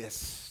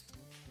exist.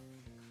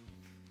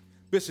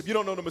 Bishop, you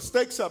don't know the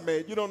mistakes I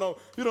made. You don't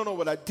know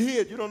what I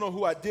did. You don't know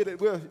who I did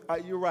it with.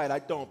 You're right, I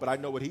don't, but I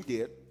know what he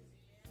did.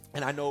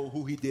 And I know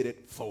who he did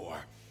it for.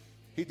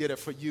 He did it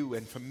for you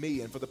and for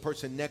me and for the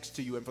person next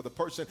to you and for the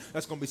person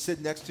that's going to be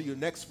sitting next to you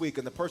next week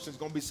and the person's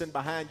going to be sitting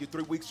behind you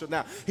 3 weeks from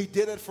now. He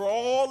did it for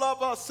all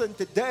of us. And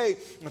today,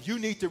 if you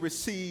need to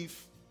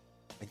receive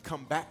and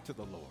come back to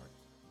the Lord,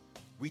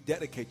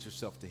 rededicate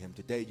yourself to him.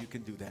 Today, you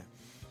can do that.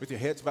 With your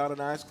heads bowed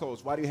and eyes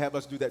closed. Why do you have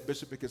us do that,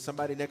 Bishop? Because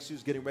somebody next to you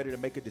is getting ready to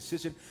make a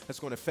decision that's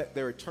going to affect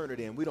their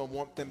eternity. And we don't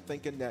want them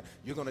thinking that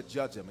you're going to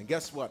judge them. And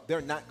guess what?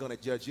 They're not going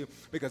to judge you,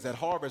 because at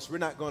Harvest, we're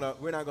not going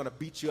to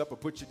beat you up or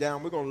put you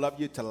down. We're going to love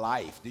you to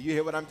life. Do you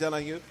hear what I'm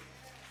telling you?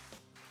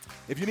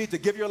 If you need to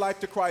give your life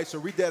to Christ or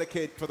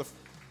rededicate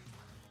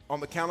on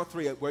the count of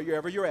three,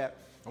 wherever you're at,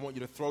 I want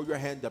you to throw your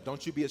hand up.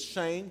 Don't you be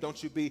ashamed.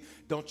 Don't you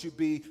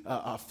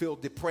feel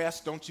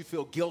depressed. Don't you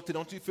feel guilty.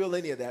 Don't you feel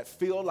any of that.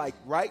 Feel like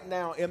right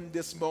now in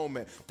this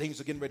moment, things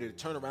are getting ready to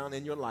turn around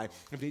in your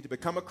life. If you need to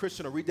become a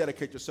Christian or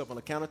rededicate yourself on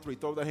the count of three,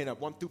 throw that hand up.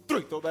 1, 2,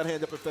 3. Throw that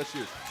hand up if that's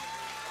you.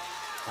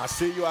 I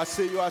see you. I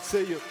see you. I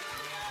see you.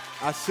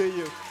 I see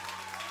you.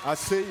 I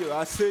see you.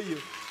 I see you.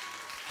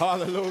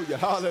 Hallelujah.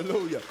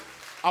 Hallelujah.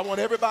 I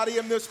want everybody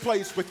in this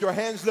place with your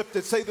hands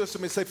lifted, say this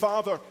to me. Say,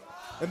 Father,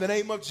 in the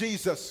name of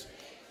Jesus,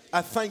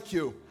 I thank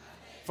you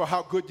for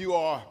how good you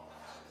are.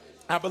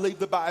 I believe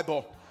the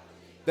Bible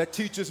that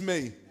teaches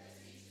me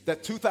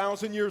that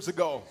 2,000 years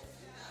ago,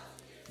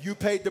 you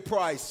paid the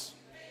price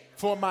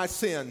for my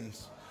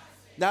sins.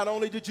 Not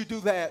only did you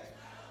do that,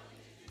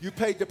 you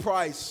paid the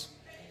price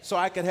so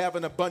I could have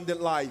an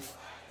abundant life.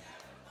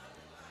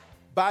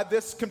 By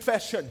this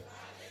confession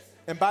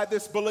and by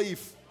this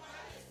belief,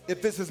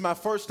 if this is my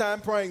first time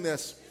praying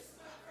this,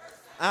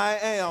 I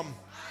am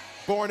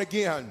born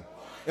again.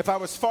 If I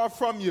was far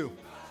from you,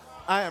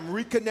 I am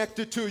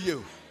reconnected to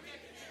you.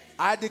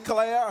 I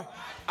declare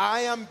I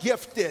am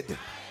gifted.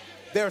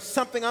 There's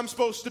something I'm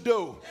supposed to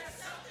do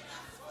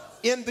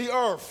in the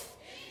earth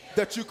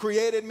that you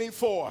created me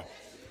for.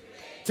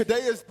 Today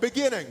is the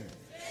beginning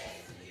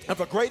of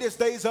the greatest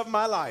days of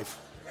my life.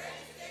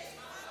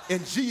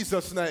 In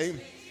Jesus' name.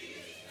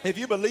 If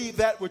you believe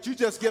that, would you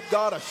just give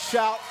God a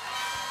shout?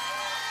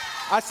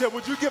 I said,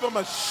 would you give him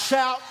a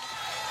shout?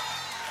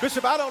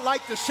 Bishop, I don't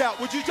like to shout.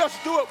 Would you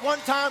just do it one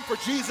time for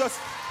Jesus?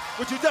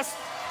 Would you just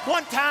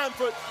one time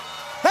for,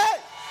 hey!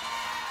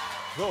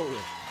 Glory.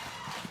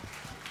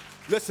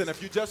 Listen,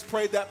 if you just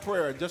prayed that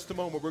prayer, in just a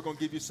moment, we're going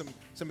to give you some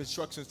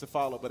instructions to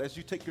follow. But as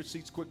you take your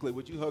seats quickly,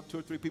 would you hug 2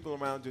 or 3 people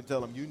around you and tell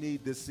them you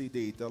need this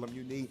CD? Tell them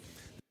you need.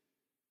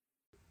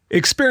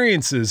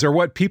 Experiences are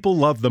what people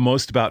love the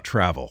most about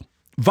travel.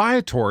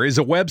 Viator is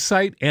a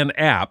website and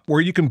app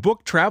where you can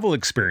book travel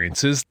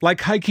experiences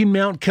like hiking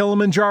Mount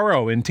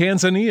Kilimanjaro in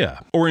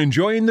Tanzania or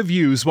enjoying the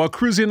views while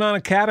cruising on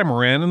a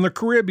catamaran in the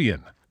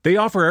Caribbean. They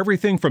offer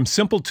everything from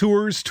simple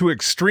tours to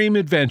extreme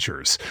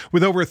adventures.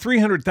 With over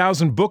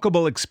 300,000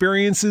 bookable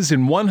experiences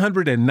in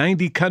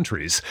 190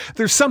 countries,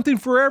 there's something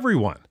for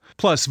everyone.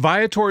 Plus,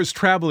 Viator's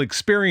travel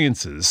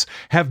experiences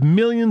have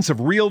millions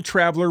of real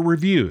traveler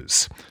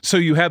reviews, so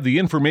you have the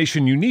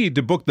information you need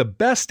to book the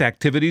best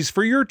activities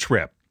for your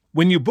trip.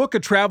 When you book a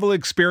travel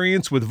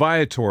experience with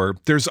Viator,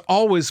 there's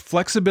always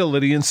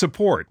flexibility and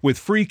support with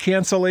free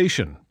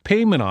cancellation,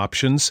 payment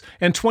options,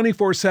 and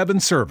 24/7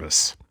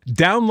 service.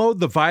 Download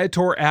the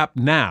Viator app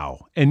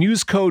now and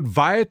use code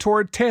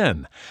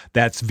Viator10.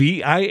 That's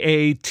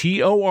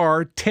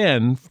Viator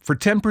 10 for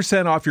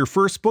 10% off your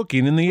first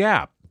booking in the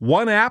app.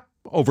 One app,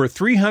 Over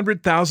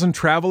 300,000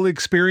 travel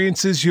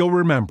experiences you'll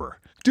remember.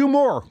 Do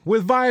more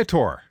with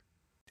Viator.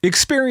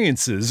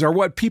 Experiences are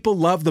what people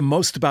love the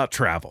most about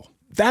travel.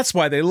 That's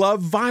why they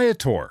love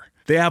Viator.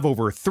 They have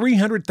over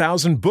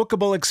 300,000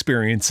 bookable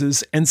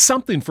experiences and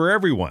something for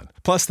everyone.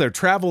 Plus, their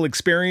travel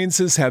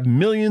experiences have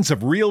millions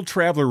of real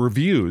traveler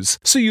reviews,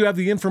 so you have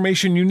the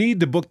information you need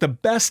to book the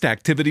best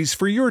activities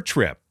for your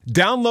trip.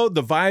 Download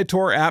the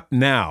Viator app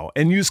now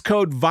and use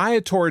code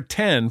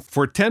Viator10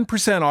 for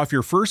 10% off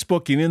your first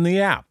booking in the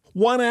app.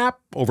 One app,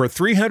 over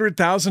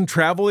 300,000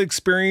 travel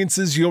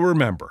experiences you'll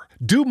remember.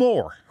 Do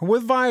more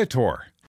with Viator.